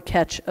are the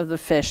catch of the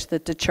fish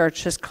that the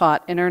church has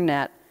caught in her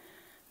net,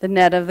 the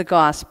net of the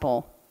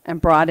gospel,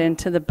 and brought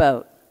into the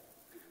boat.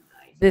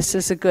 This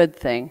is a good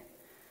thing.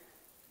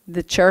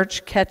 The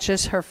church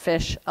catches her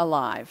fish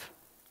alive.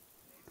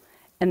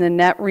 And the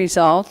net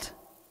result,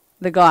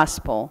 the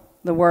gospel,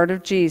 the word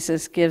of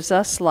Jesus, gives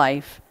us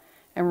life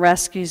and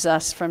rescues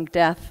us from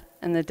death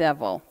and the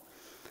devil.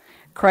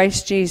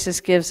 Christ Jesus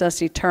gives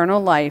us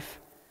eternal life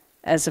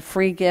as a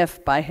free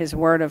gift by his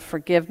word of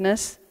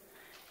forgiveness,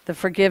 the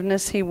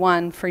forgiveness he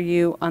won for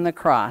you on the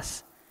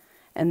cross.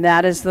 And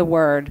that is the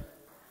word,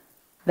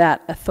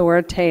 that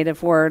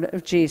authoritative word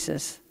of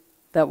Jesus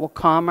that will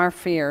calm our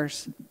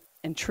fears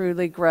and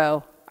truly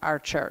grow our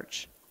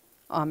church.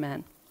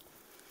 Amen.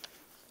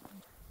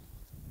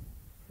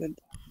 Good.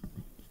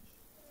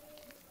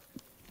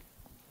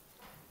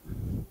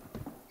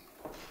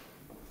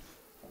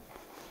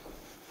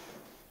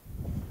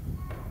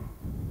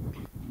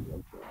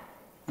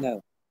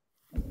 No.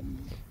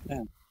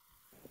 No.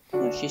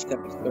 No, she's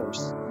got the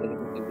thirst.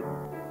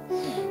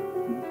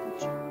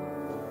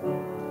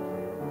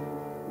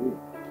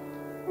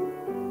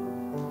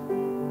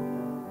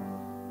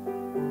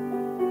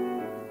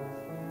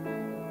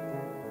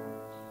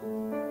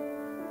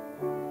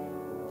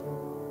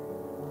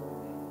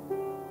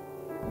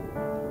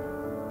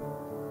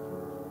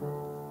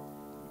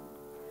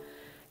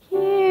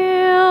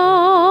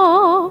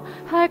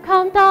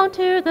 Come down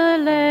to the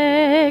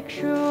lake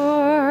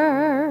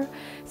shore,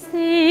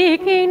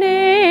 seeking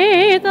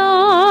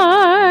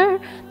neither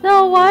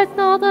the wise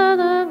nor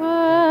the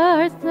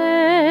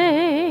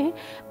worthy,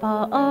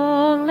 but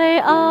only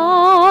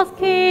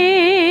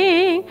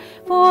asking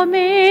for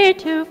me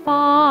to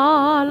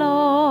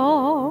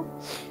follow.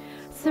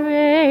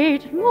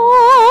 Sweet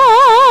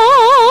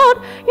Lord,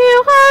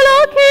 you are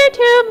looking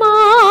to my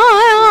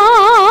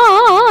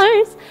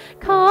eyes,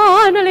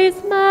 kindly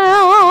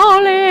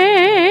smiling,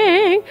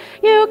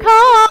 you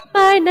call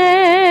my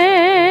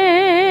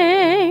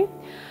name.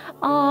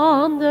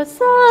 On the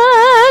sun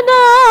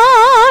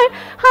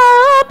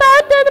I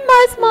abandoned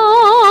my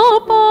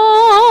small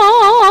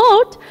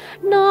boat.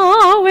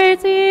 Now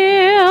with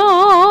you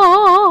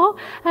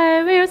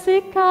I will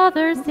seek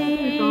other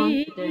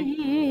seas.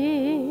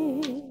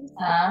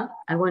 I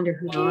wonder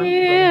who's on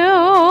today.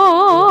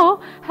 You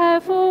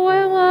have what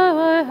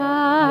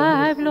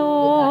I've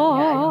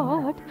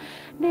Lord.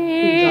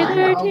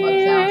 Neither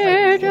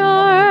tear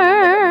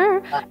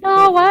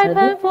nor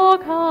weapon for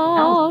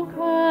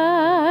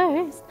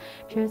conquest.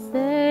 Just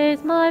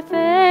as my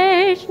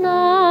face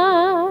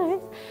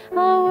nights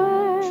are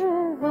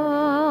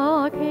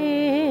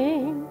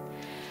walking.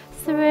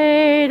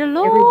 Sweet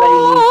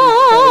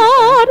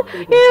Lord,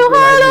 you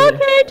are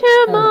looking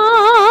to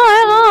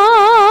my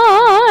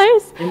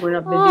eyes.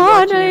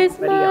 Only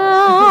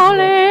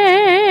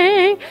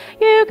smiling,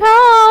 you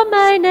call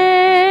my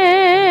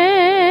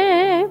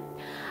name.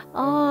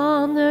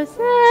 On the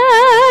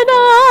sand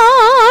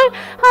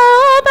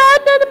I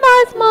abandoned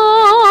my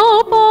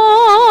small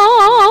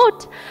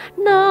boat.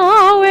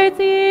 Now with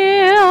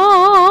you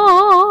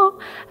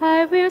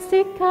I will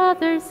seek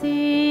other seas.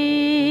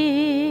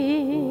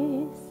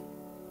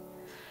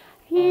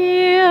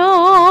 You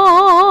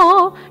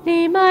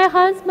lead my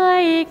hands, my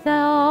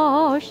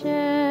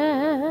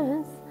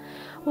exhaustions,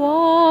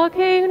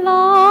 walking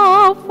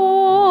love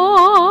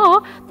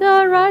for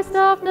the rise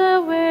of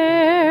the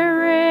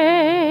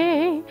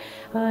weary,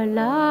 a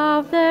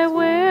love that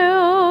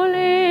willing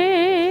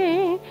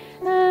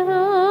and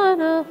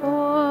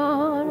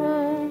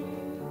unafraid.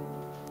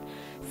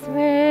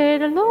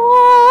 Sweet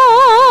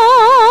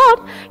Lord,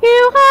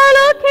 you are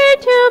looking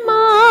to my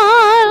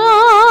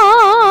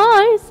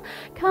eyes,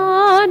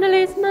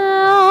 kindly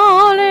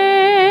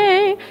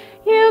smiling,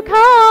 you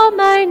call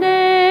my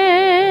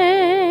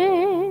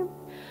name.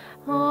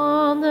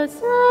 On the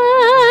sun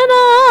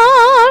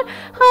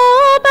I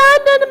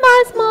abandoned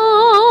my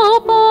small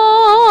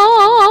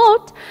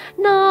boat.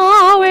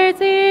 Now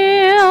with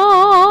you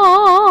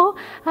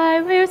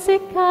I will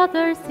seek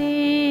other seas.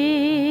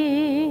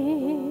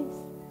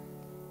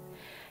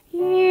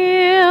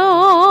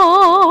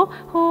 You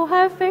who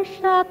have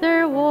fished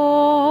other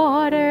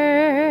water,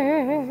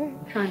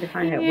 Trying to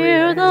find out hear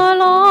where. the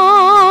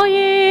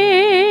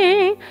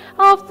longing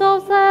of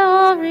those that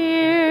are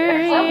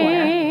weary.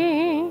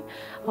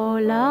 Oh,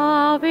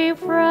 loving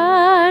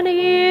friend,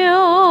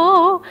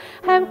 you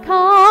have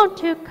come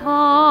to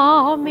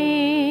call me.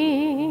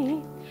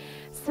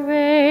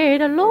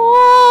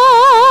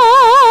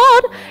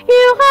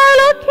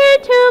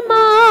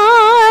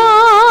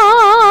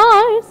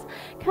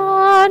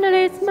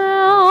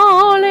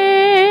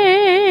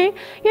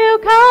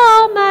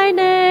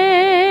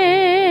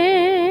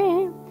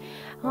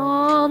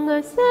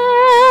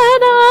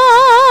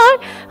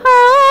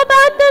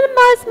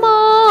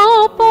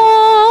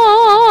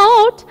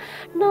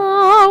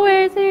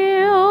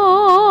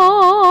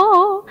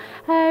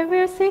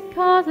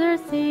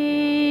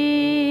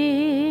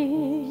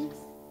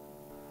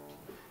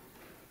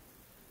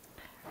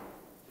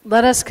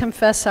 Let us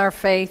confess our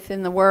faith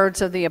in the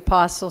words of the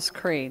Apostles'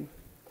 Creed.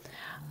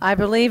 I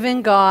believe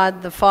in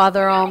God, the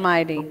Father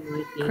Almighty,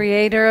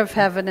 creator of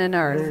heaven and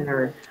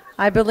earth.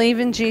 I believe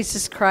in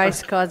Jesus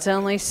Christ, God's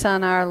only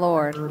Son, our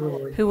Lord,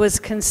 who was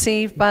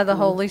conceived by the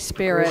Holy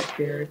Spirit,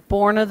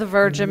 born of the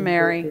Virgin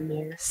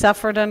Mary,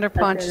 suffered under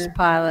Pontius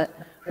Pilate,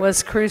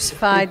 was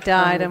crucified,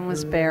 died, and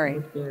was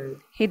buried.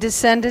 He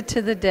descended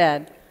to the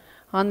dead.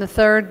 On the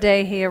third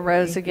day he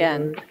arose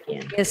again. He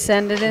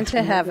ascended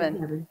into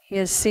heaven. He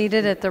is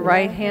seated at the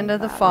right hand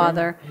of the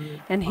Father,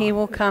 and he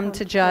will come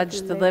to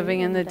judge the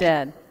living and the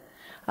dead.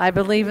 I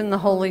believe in the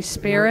Holy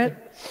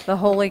Spirit, the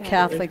Holy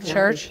Catholic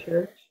Church,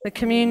 the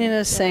communion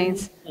of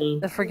saints,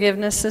 the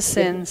forgiveness of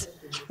sins,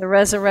 the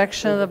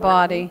resurrection of the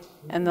body,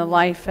 and the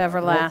life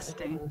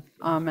everlasting.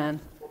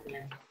 Amen.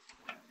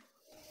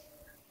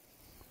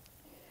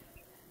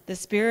 The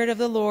Spirit of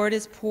the Lord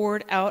is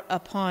poured out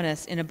upon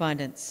us in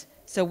abundance.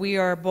 So we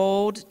are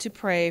bold to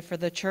pray for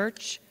the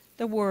church,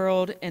 the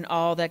world, and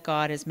all that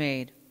God has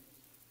made.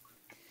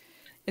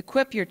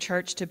 Equip your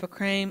church to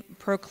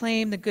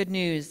proclaim the good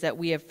news that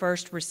we have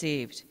first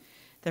received,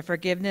 the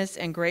forgiveness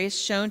and grace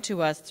shown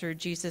to us through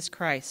Jesus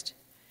Christ.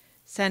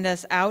 Send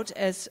us out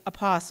as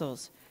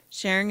apostles,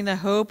 sharing the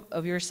hope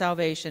of your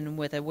salvation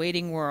with a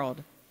waiting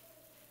world.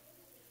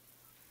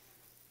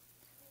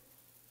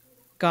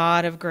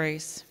 God of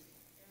grace,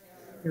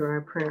 Hear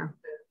our prayer.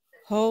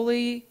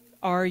 holy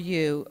are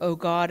you, O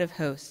God of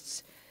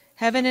hosts.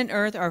 Heaven and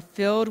earth are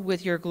filled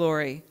with your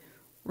glory.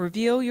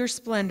 Reveal your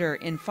splendor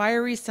in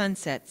fiery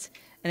sunsets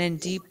and in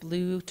deep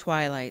blue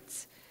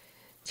twilights.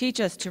 Teach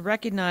us to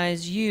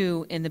recognize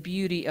you in the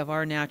beauty of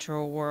our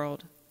natural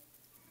world.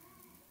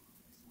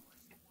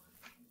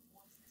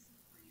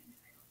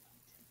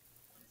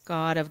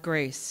 God of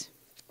grace,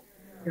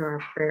 Hear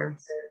our prayer.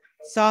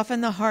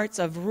 soften the hearts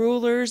of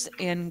rulers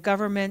and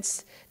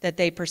governments that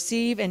they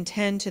perceive and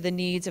tend to the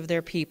needs of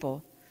their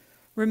people.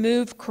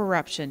 Remove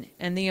corruption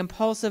and the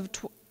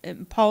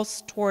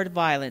impulse toward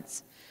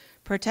violence.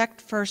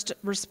 Protect first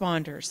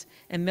responders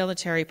and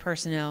military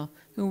personnel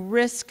who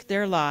risk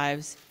their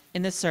lives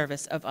in the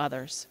service of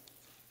others.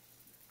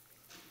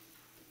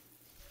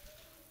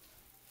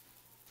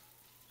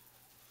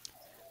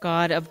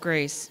 God of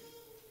grace,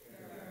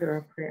 Hear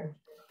our prayer.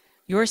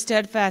 your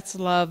steadfast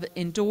love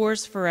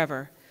endures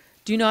forever.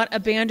 Do not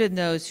abandon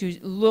those who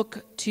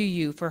look to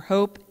you for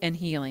hope and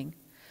healing.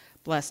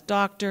 Bless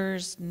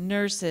doctors,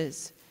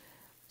 nurses,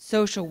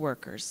 social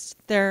workers,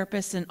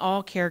 therapists, and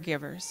all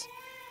caregivers.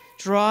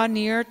 Draw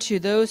near to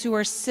those who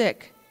are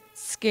sick,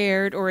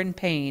 scared, or in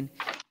pain,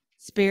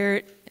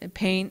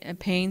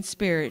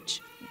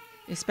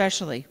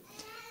 especially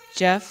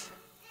Jeff,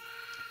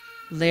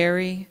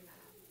 Larry,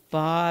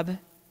 Bob,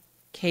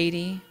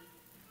 Katie,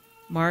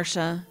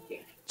 Marcia,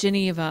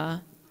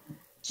 Geneva,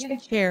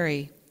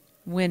 Sherry,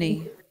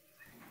 Winnie,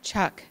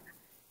 Chuck,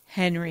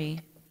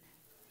 Henry,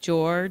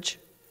 George,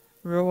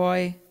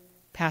 Roy,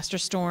 Pastor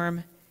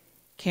Storm,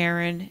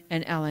 Karen,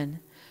 and Ellen,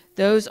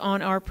 those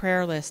on our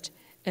prayer list,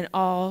 and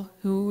all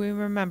who we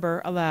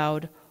remember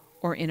aloud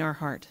or in our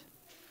heart.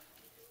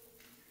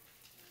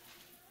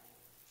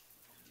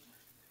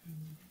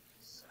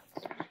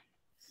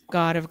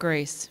 God of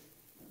grace,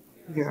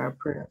 Hear our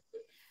prayer.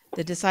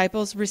 the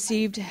disciples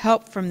received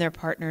help from their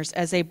partners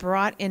as they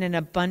brought in an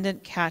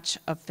abundant catch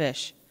of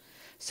fish.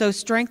 So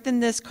strengthen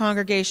this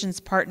congregation's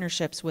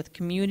partnerships with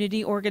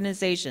community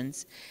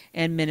organizations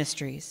and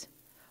ministries.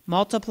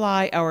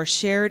 Multiply our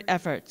shared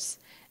efforts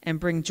and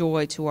bring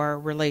joy to our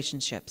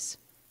relationships.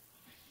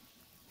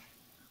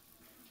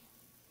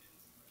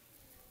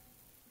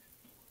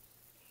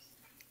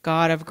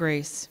 God of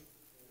grace,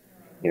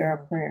 Hear our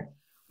prayer.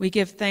 we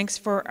give thanks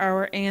for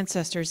our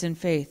ancestors in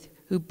faith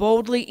who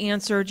boldly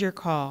answered your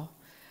call.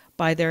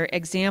 By their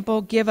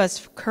example, give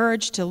us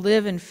courage to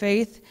live in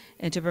faith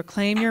and to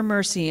proclaim your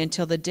mercy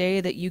until the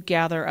day that you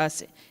gather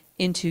us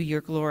into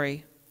your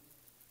glory.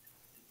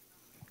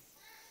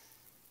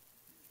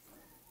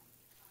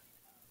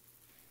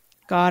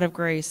 God of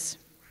grace,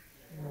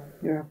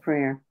 Hear our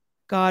prayer.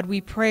 God,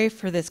 we pray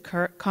for this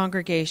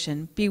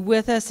congregation. Be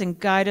with us and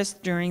guide us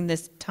during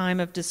this time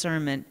of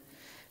discernment.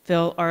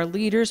 Fill our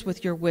leaders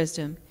with your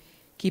wisdom.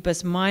 Keep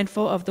us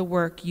mindful of the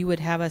work you would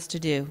have us to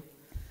do.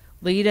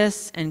 Lead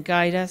us and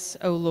guide us,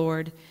 O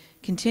Lord.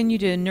 Continue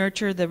to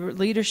nurture the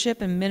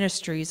leadership and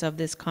ministries of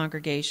this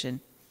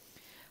congregation.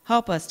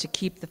 Help us to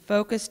keep the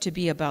focus to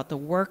be about the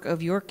work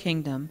of your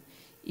kingdom,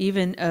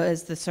 even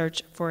as the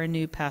search for a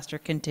new pastor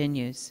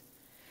continues.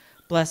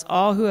 Bless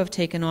all who have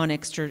taken on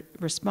extra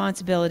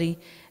responsibility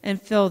and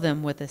fill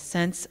them with a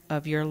sense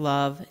of your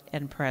love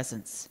and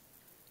presence.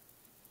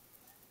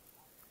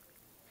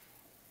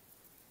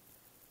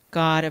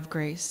 God of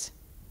grace,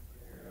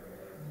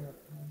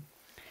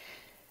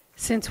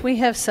 Since we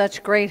have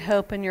such great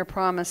hope in your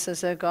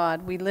promises, O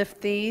God, we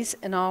lift these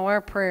and all our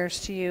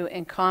prayers to you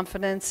in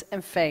confidence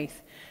and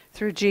faith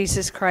through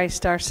Jesus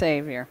Christ our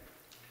Savior.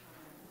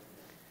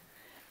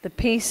 The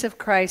peace of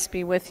Christ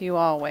be with you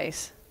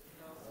always.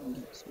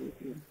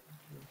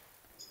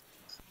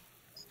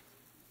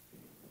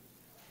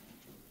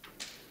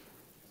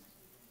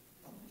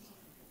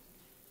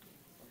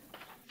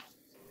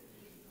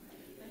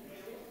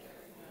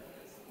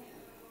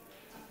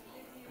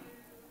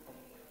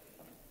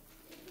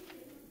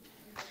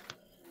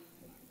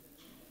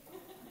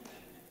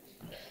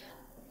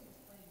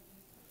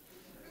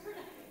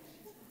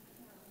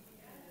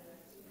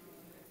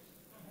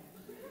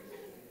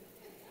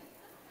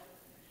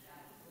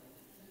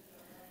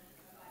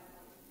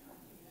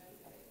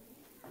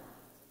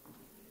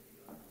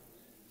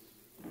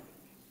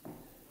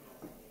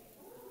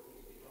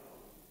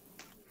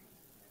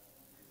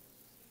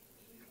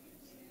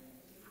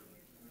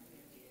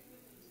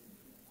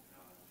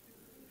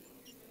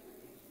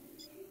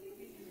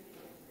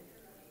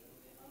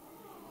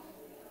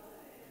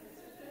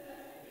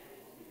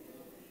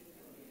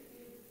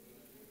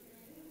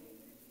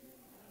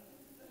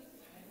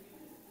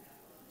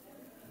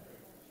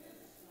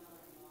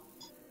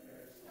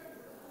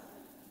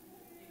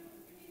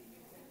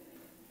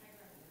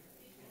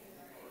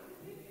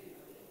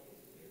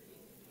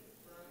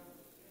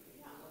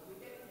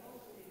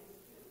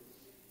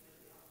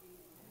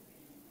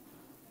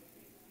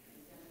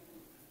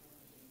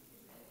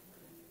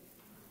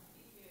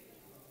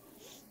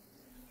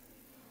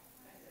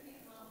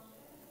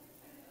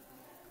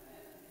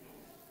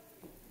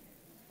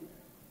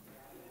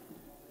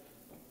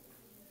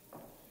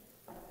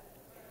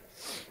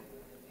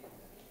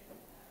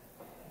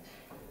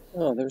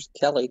 Oh, there's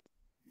Kelly.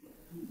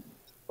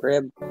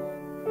 Grab.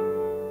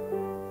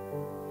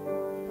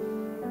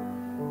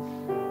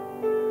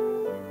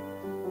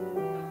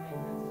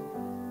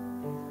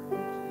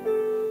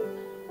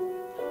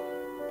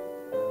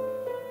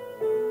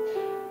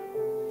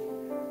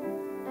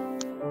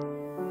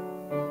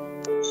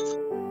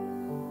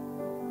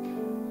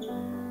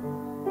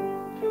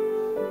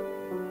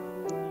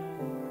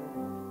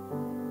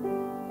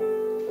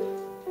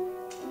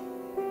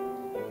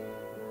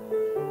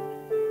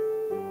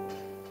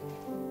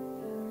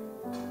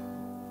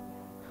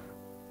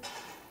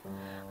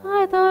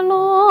 I, the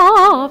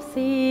Lord of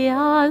sea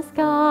and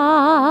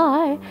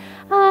sky,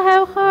 I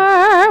have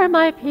heard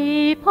my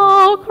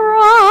people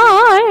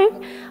cry.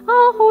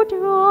 All who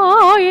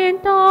dwell in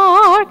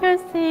dark and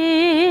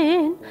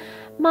sin,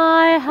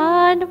 my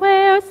hand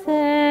will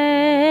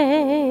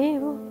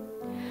save.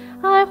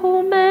 I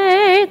who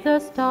made the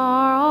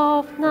star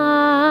of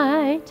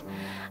night,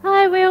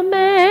 I will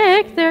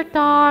make their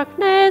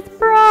darkness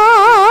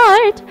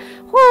bright.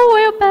 Who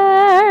will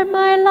bear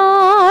my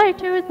light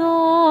to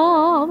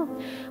them?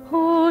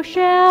 Who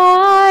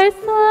shall I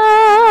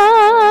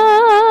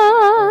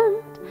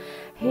send?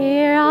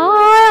 Here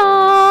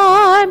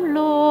I am,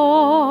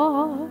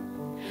 Lord.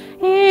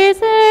 Is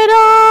it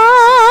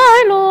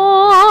I,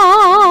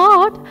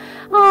 Lord?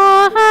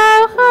 I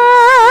have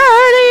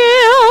heard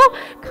you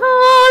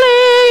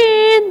calling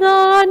in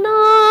the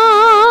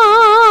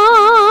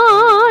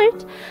night.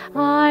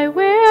 I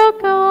will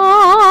go,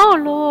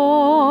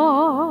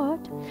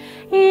 Lord.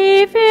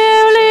 If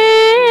you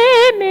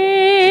lead me,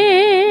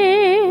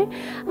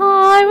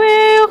 I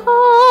will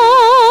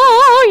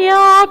hold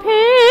your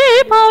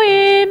people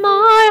in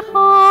my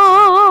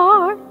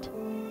heart.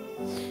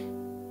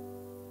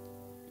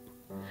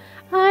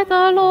 I,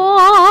 the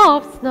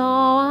Lord of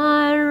snow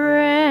and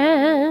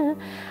rain,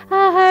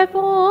 I have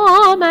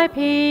borne my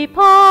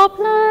people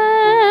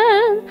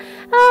plain.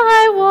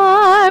 I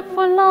work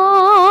for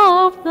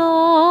love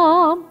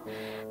them,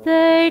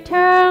 they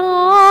turn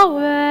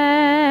away.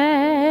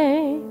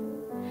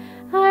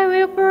 I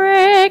will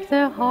break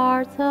their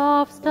hearts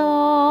of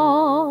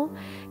stone,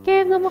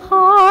 give them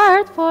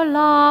heart for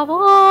love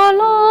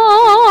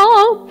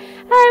alone.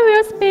 I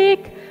will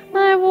speak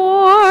my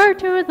word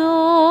to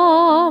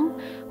them.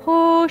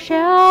 Who shall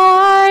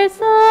I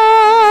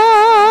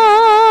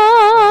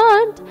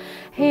send?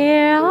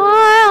 Here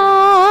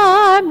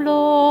I am,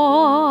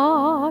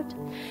 Lord.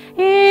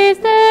 Is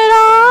it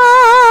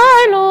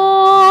I,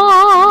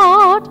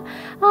 Lord?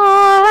 I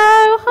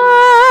have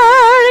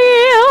heard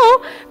you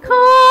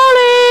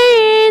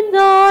calling in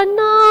the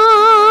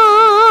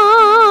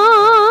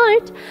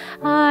night.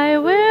 I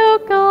will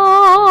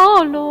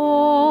go,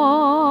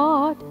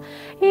 Lord.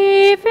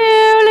 If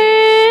you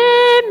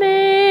lead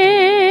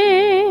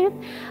me,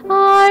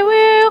 I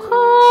will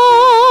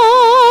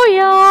hold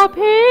your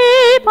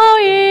people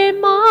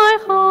in my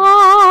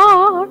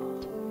heart.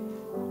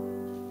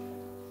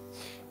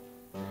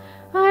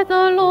 I,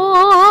 the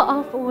Lord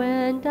of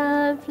wind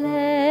and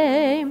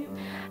flame,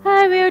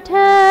 I will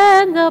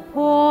tend the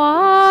poor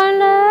and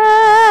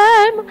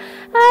lame.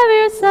 I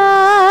will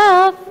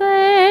set a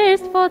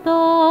face for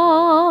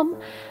them,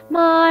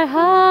 my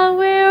hand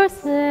will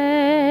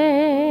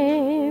save.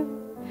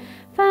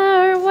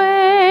 Far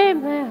away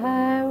my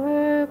hand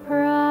will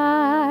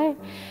cry,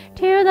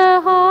 till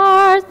the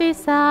heart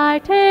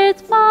beside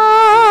its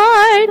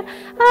find.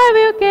 I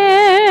will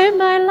give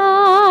my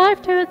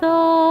life to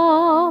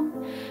them.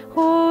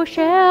 Who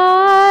shall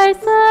I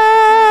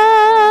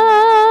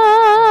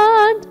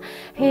send?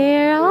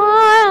 Here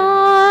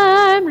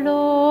I am,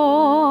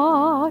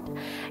 Lord.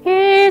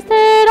 Is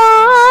it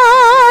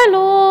I,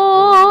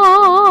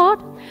 Lord?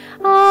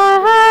 I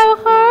have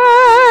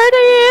heard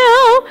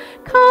you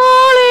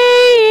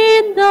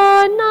calling in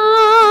the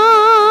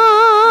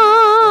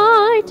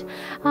night.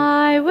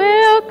 I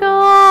will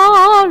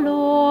go,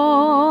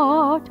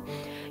 Lord.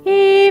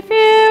 If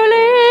you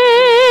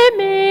lead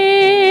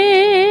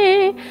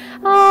me,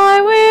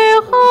 I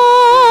will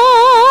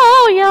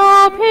hold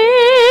your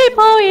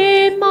people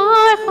in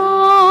my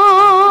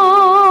heart.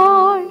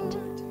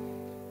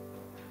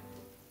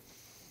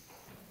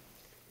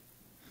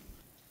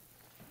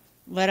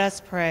 Let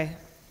us pray.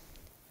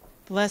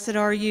 Blessed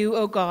are you,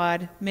 O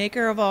God,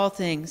 maker of all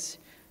things.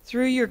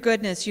 Through your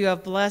goodness you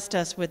have blessed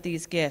us with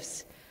these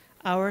gifts,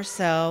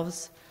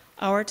 ourselves,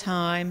 our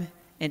time,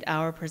 and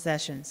our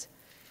possessions.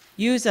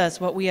 Use us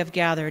what we have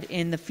gathered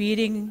in the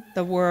feeding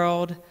the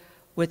world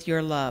with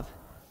your love.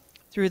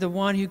 Through the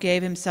one who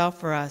gave himself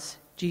for us,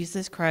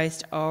 Jesus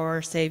Christ,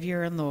 our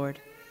Savior and Lord.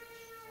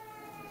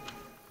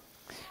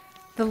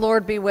 The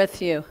Lord be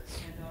with you.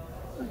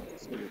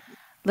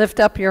 Lift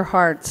up your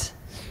hearts.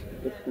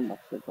 Lift them up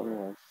to the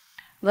Lord.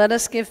 Let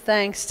us give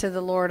thanks to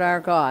the Lord our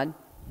God.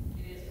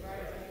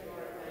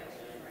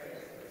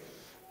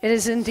 It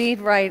is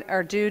indeed right,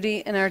 our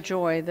duty and our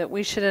joy, that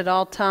we should at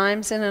all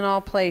times and in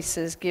all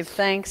places give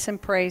thanks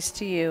and praise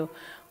to you,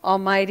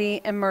 Almighty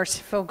and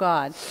merciful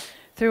God,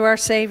 through our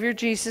Savior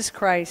Jesus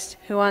Christ,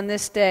 who on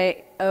this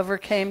day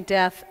overcame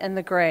death and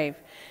the grave,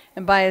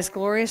 and by his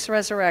glorious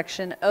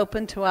resurrection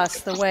opened to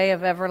us the way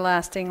of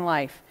everlasting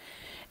life.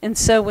 And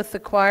so with the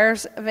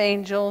choirs of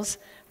angels,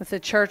 with the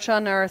church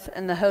on earth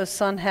and the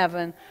hosts on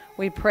heaven,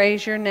 we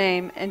praise your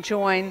name and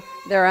join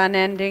their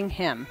unending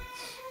hymn.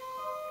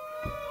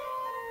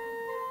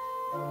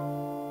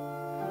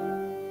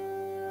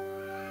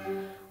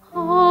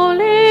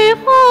 Holy,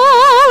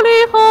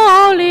 holy,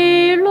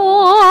 holy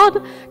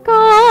Lord,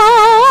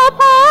 God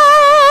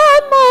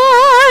and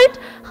might,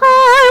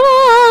 high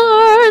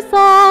waters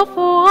are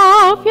full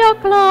of your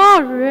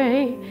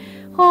glory.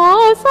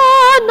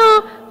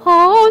 Hosanna,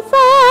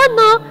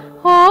 Hosanna,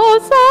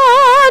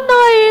 Hosanna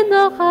in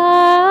the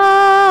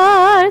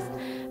highest.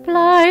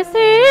 Blessed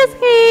is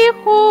he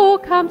who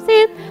comes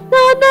in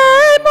the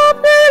name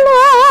of the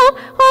Lord.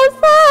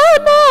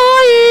 Hosanna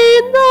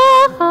in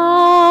the highest.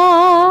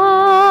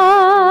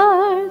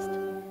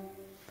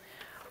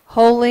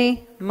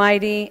 Holy,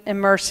 mighty, and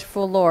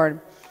merciful Lord,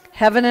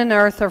 heaven and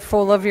earth are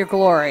full of your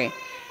glory.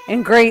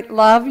 In great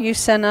love you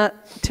sent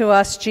to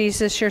us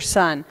Jesus, your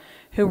Son,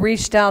 who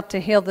reached out to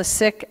heal the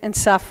sick and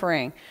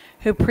suffering,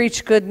 who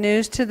preached good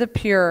news to the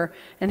pure,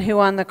 and who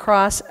on the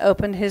cross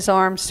opened his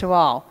arms to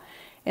all.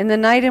 In the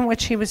night in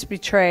which he was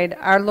betrayed,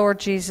 our Lord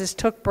Jesus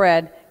took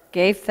bread,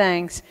 gave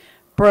thanks,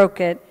 broke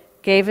it,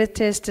 gave it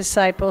to his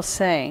disciples,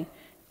 saying,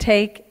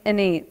 "Take and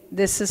eat.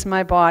 This is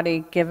my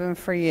body given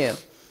for you.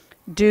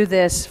 Do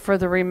this for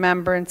the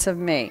remembrance of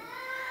me."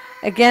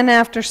 Again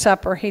after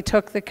supper he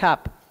took the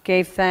cup,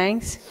 gave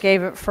thanks,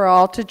 gave it for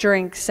all to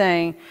drink,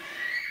 saying,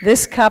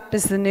 "This cup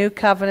is the new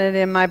covenant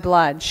in my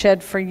blood,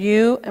 shed for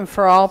you and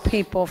for all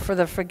people for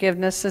the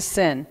forgiveness of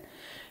sin.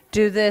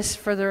 Do this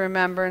for the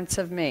remembrance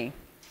of me."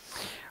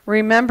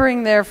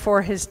 Remembering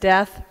therefore his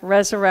death,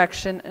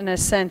 resurrection, and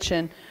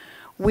ascension,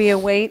 we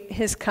await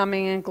his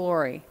coming in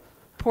glory.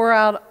 Pour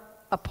out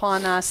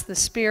upon us the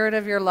spirit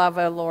of your love,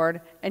 O Lord,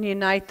 and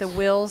unite the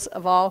wills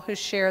of all who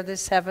share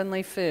this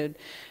heavenly food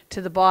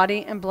to the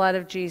body and blood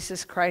of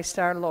Jesus Christ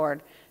our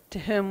Lord, to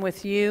whom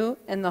with you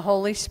and the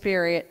Holy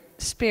Spirit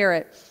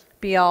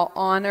be all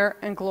honor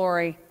and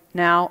glory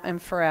now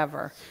and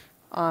forever.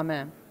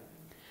 Amen.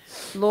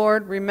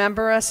 Lord,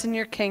 remember us in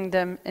your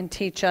kingdom and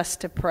teach us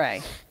to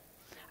pray.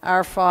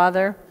 Our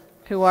Father,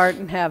 who art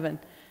in heaven,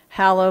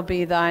 hallowed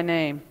be thy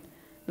name.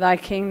 Thy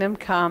kingdom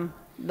come,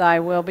 thy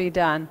will be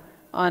done,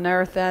 on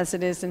earth as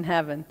it is in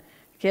heaven.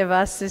 Give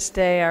us this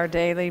day our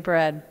daily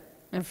bread,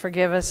 and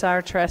forgive us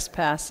our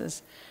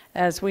trespasses,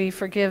 as we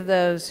forgive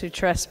those who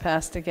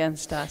trespass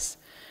against us.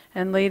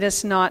 And lead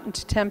us not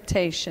into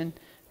temptation,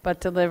 but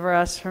deliver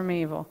us from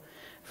evil.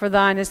 For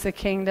thine is the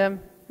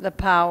kingdom, the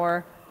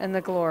power, and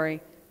the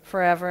glory,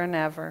 forever and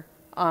ever.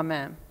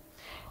 Amen.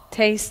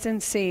 Taste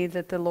and see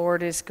that the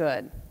Lord is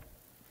good.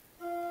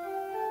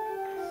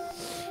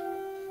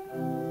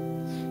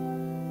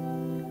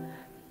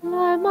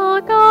 Lamb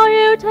of God,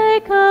 you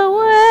take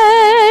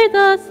away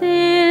the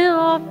sin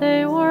of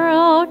the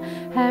world.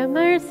 Have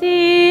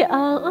mercy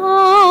on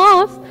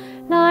us.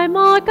 Lamb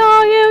of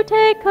God, you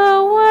take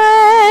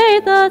away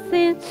the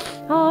sin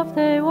of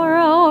the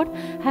world.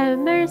 Have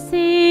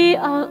mercy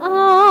on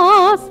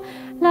us.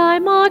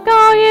 Lamb of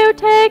God, you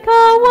take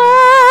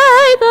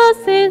away the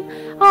sin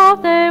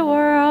of the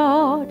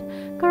world.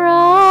 Grant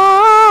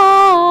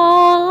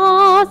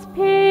us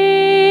peace.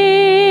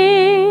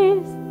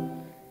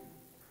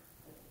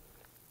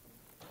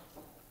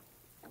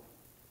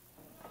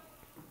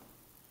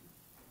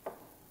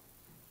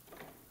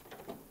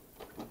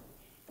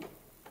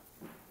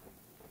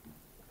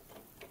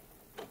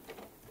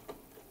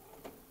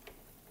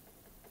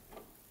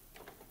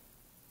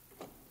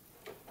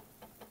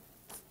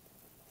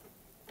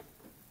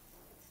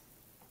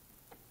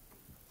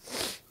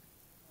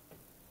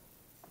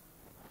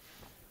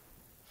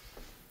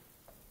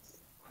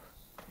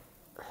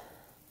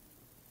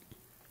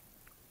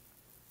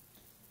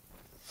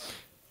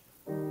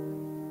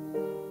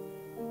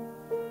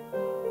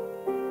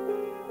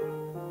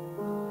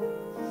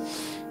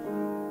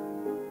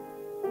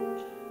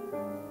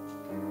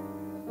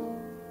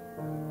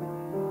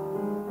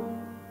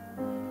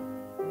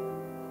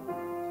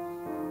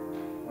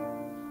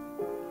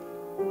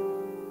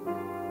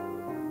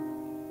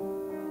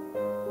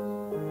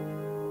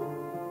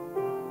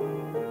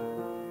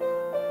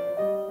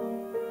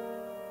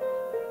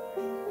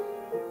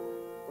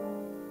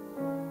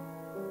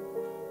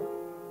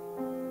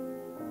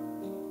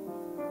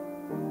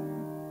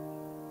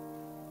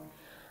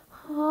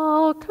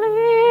 How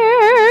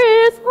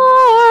clear is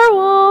our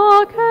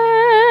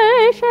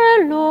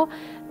vocation, Lord,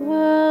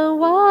 when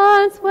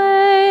once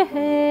we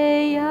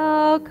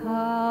have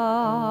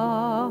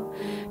come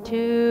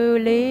to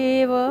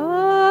live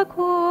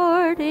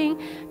according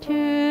to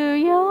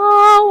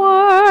your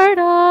word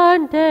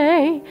and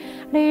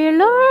daily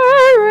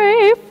learn,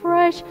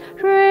 refresh,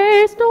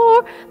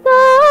 restore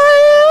the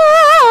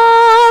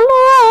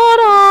Lord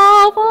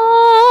of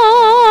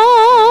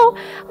all,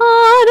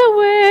 and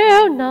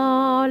will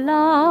not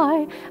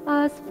lie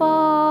as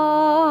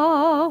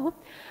found.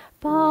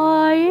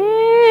 By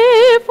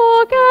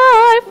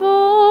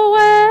forgetful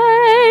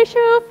ways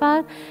you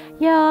find,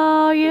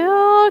 yeah,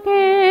 you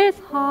give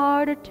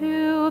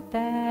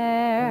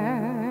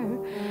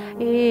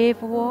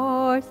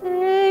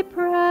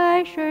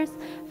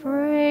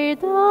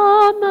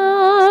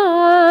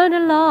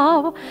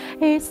love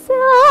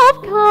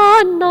itself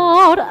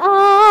cannot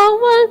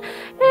unwind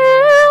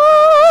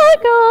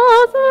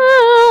echoes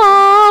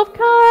of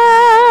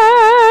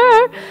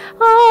care,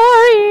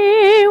 our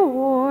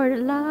inward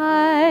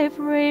life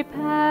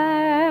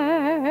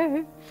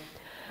repair.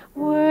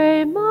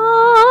 We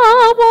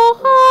marvel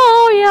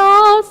how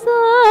your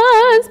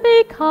sons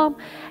become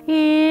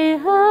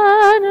eternal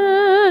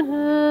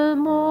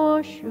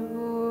more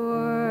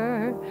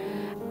sure,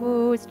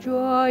 whose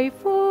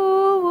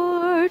joyful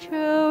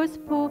virtues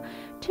put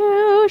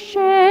to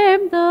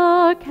shame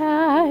the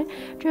carriageway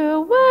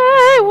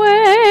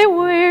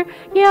where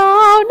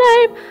your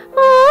name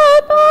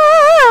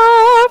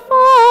above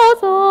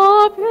falls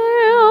of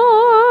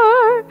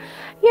pure,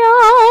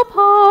 your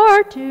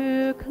power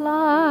to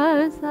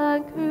cleanse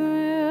and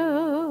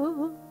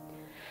cure.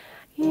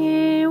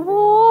 In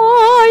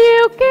war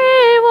you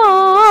gave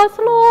us,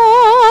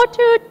 Lord,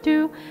 to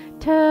do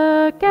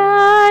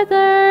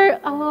together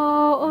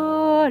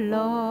all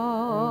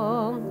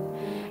along.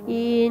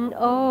 In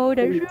all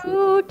the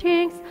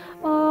routings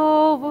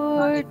of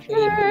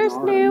virtues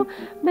new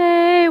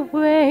may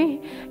we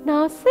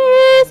now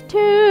cease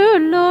to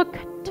look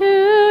to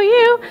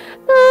you,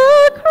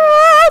 the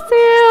cross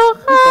you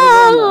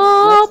hung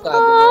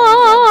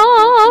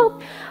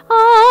upon,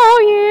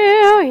 all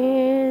you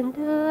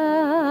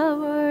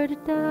endeavored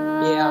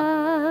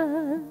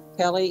done.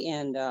 Kelly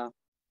and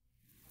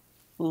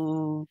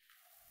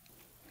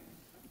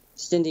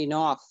sending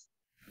off,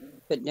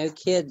 but no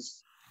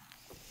kids.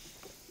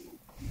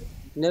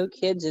 No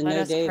kids and Let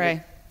no us David.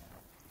 pray.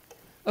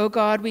 O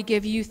God, we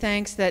give you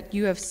thanks that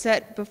you have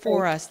set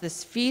before us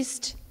this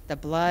feast, the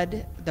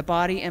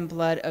body and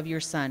blood of your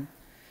Son.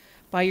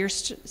 By your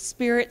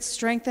Spirit,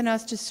 strengthen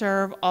us to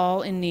serve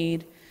all in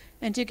need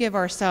and to give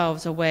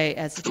ourselves away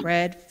as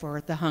bread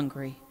for the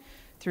hungry.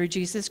 Through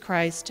Jesus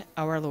Christ,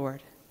 our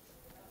Lord.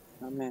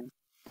 Amen.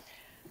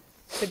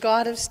 The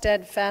God of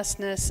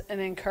steadfastness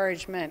and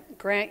encouragement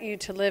grant you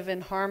to live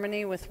in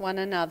harmony with one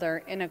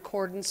another in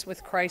accordance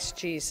with Christ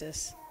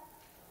Jesus.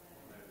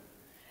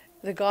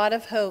 The God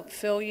of hope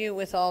fill you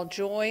with all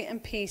joy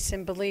and peace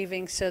in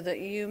believing, so that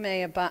you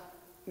may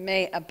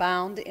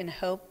abound in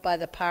hope by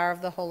the power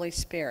of the Holy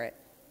Spirit.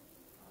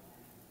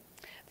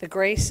 The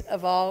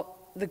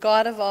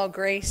God of all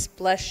grace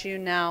bless you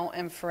now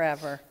and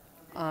forever.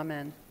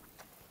 Amen.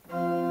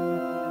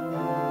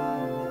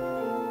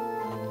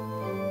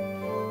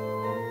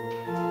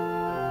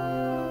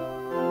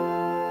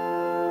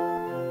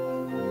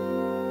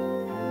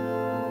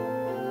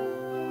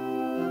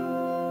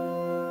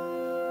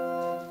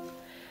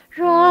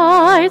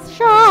 Rise,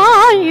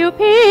 shine, you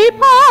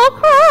people,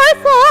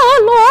 Christ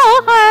the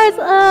Lord has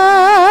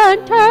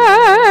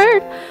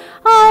entered.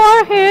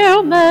 Our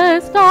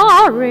human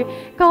story,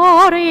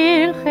 God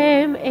in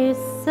him is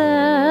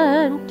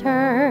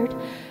centered.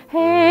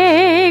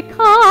 Hey,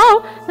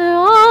 come, the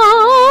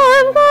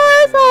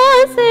unwise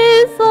and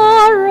sin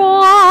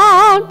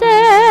surrounded,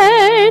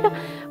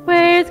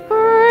 with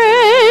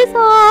grace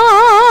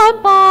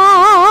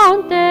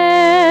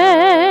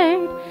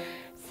unbounded.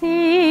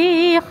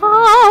 See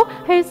how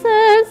his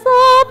sense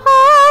of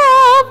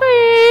power of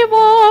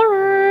evil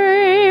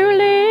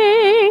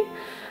ruling,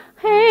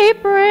 he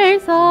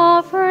brings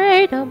our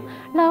freedom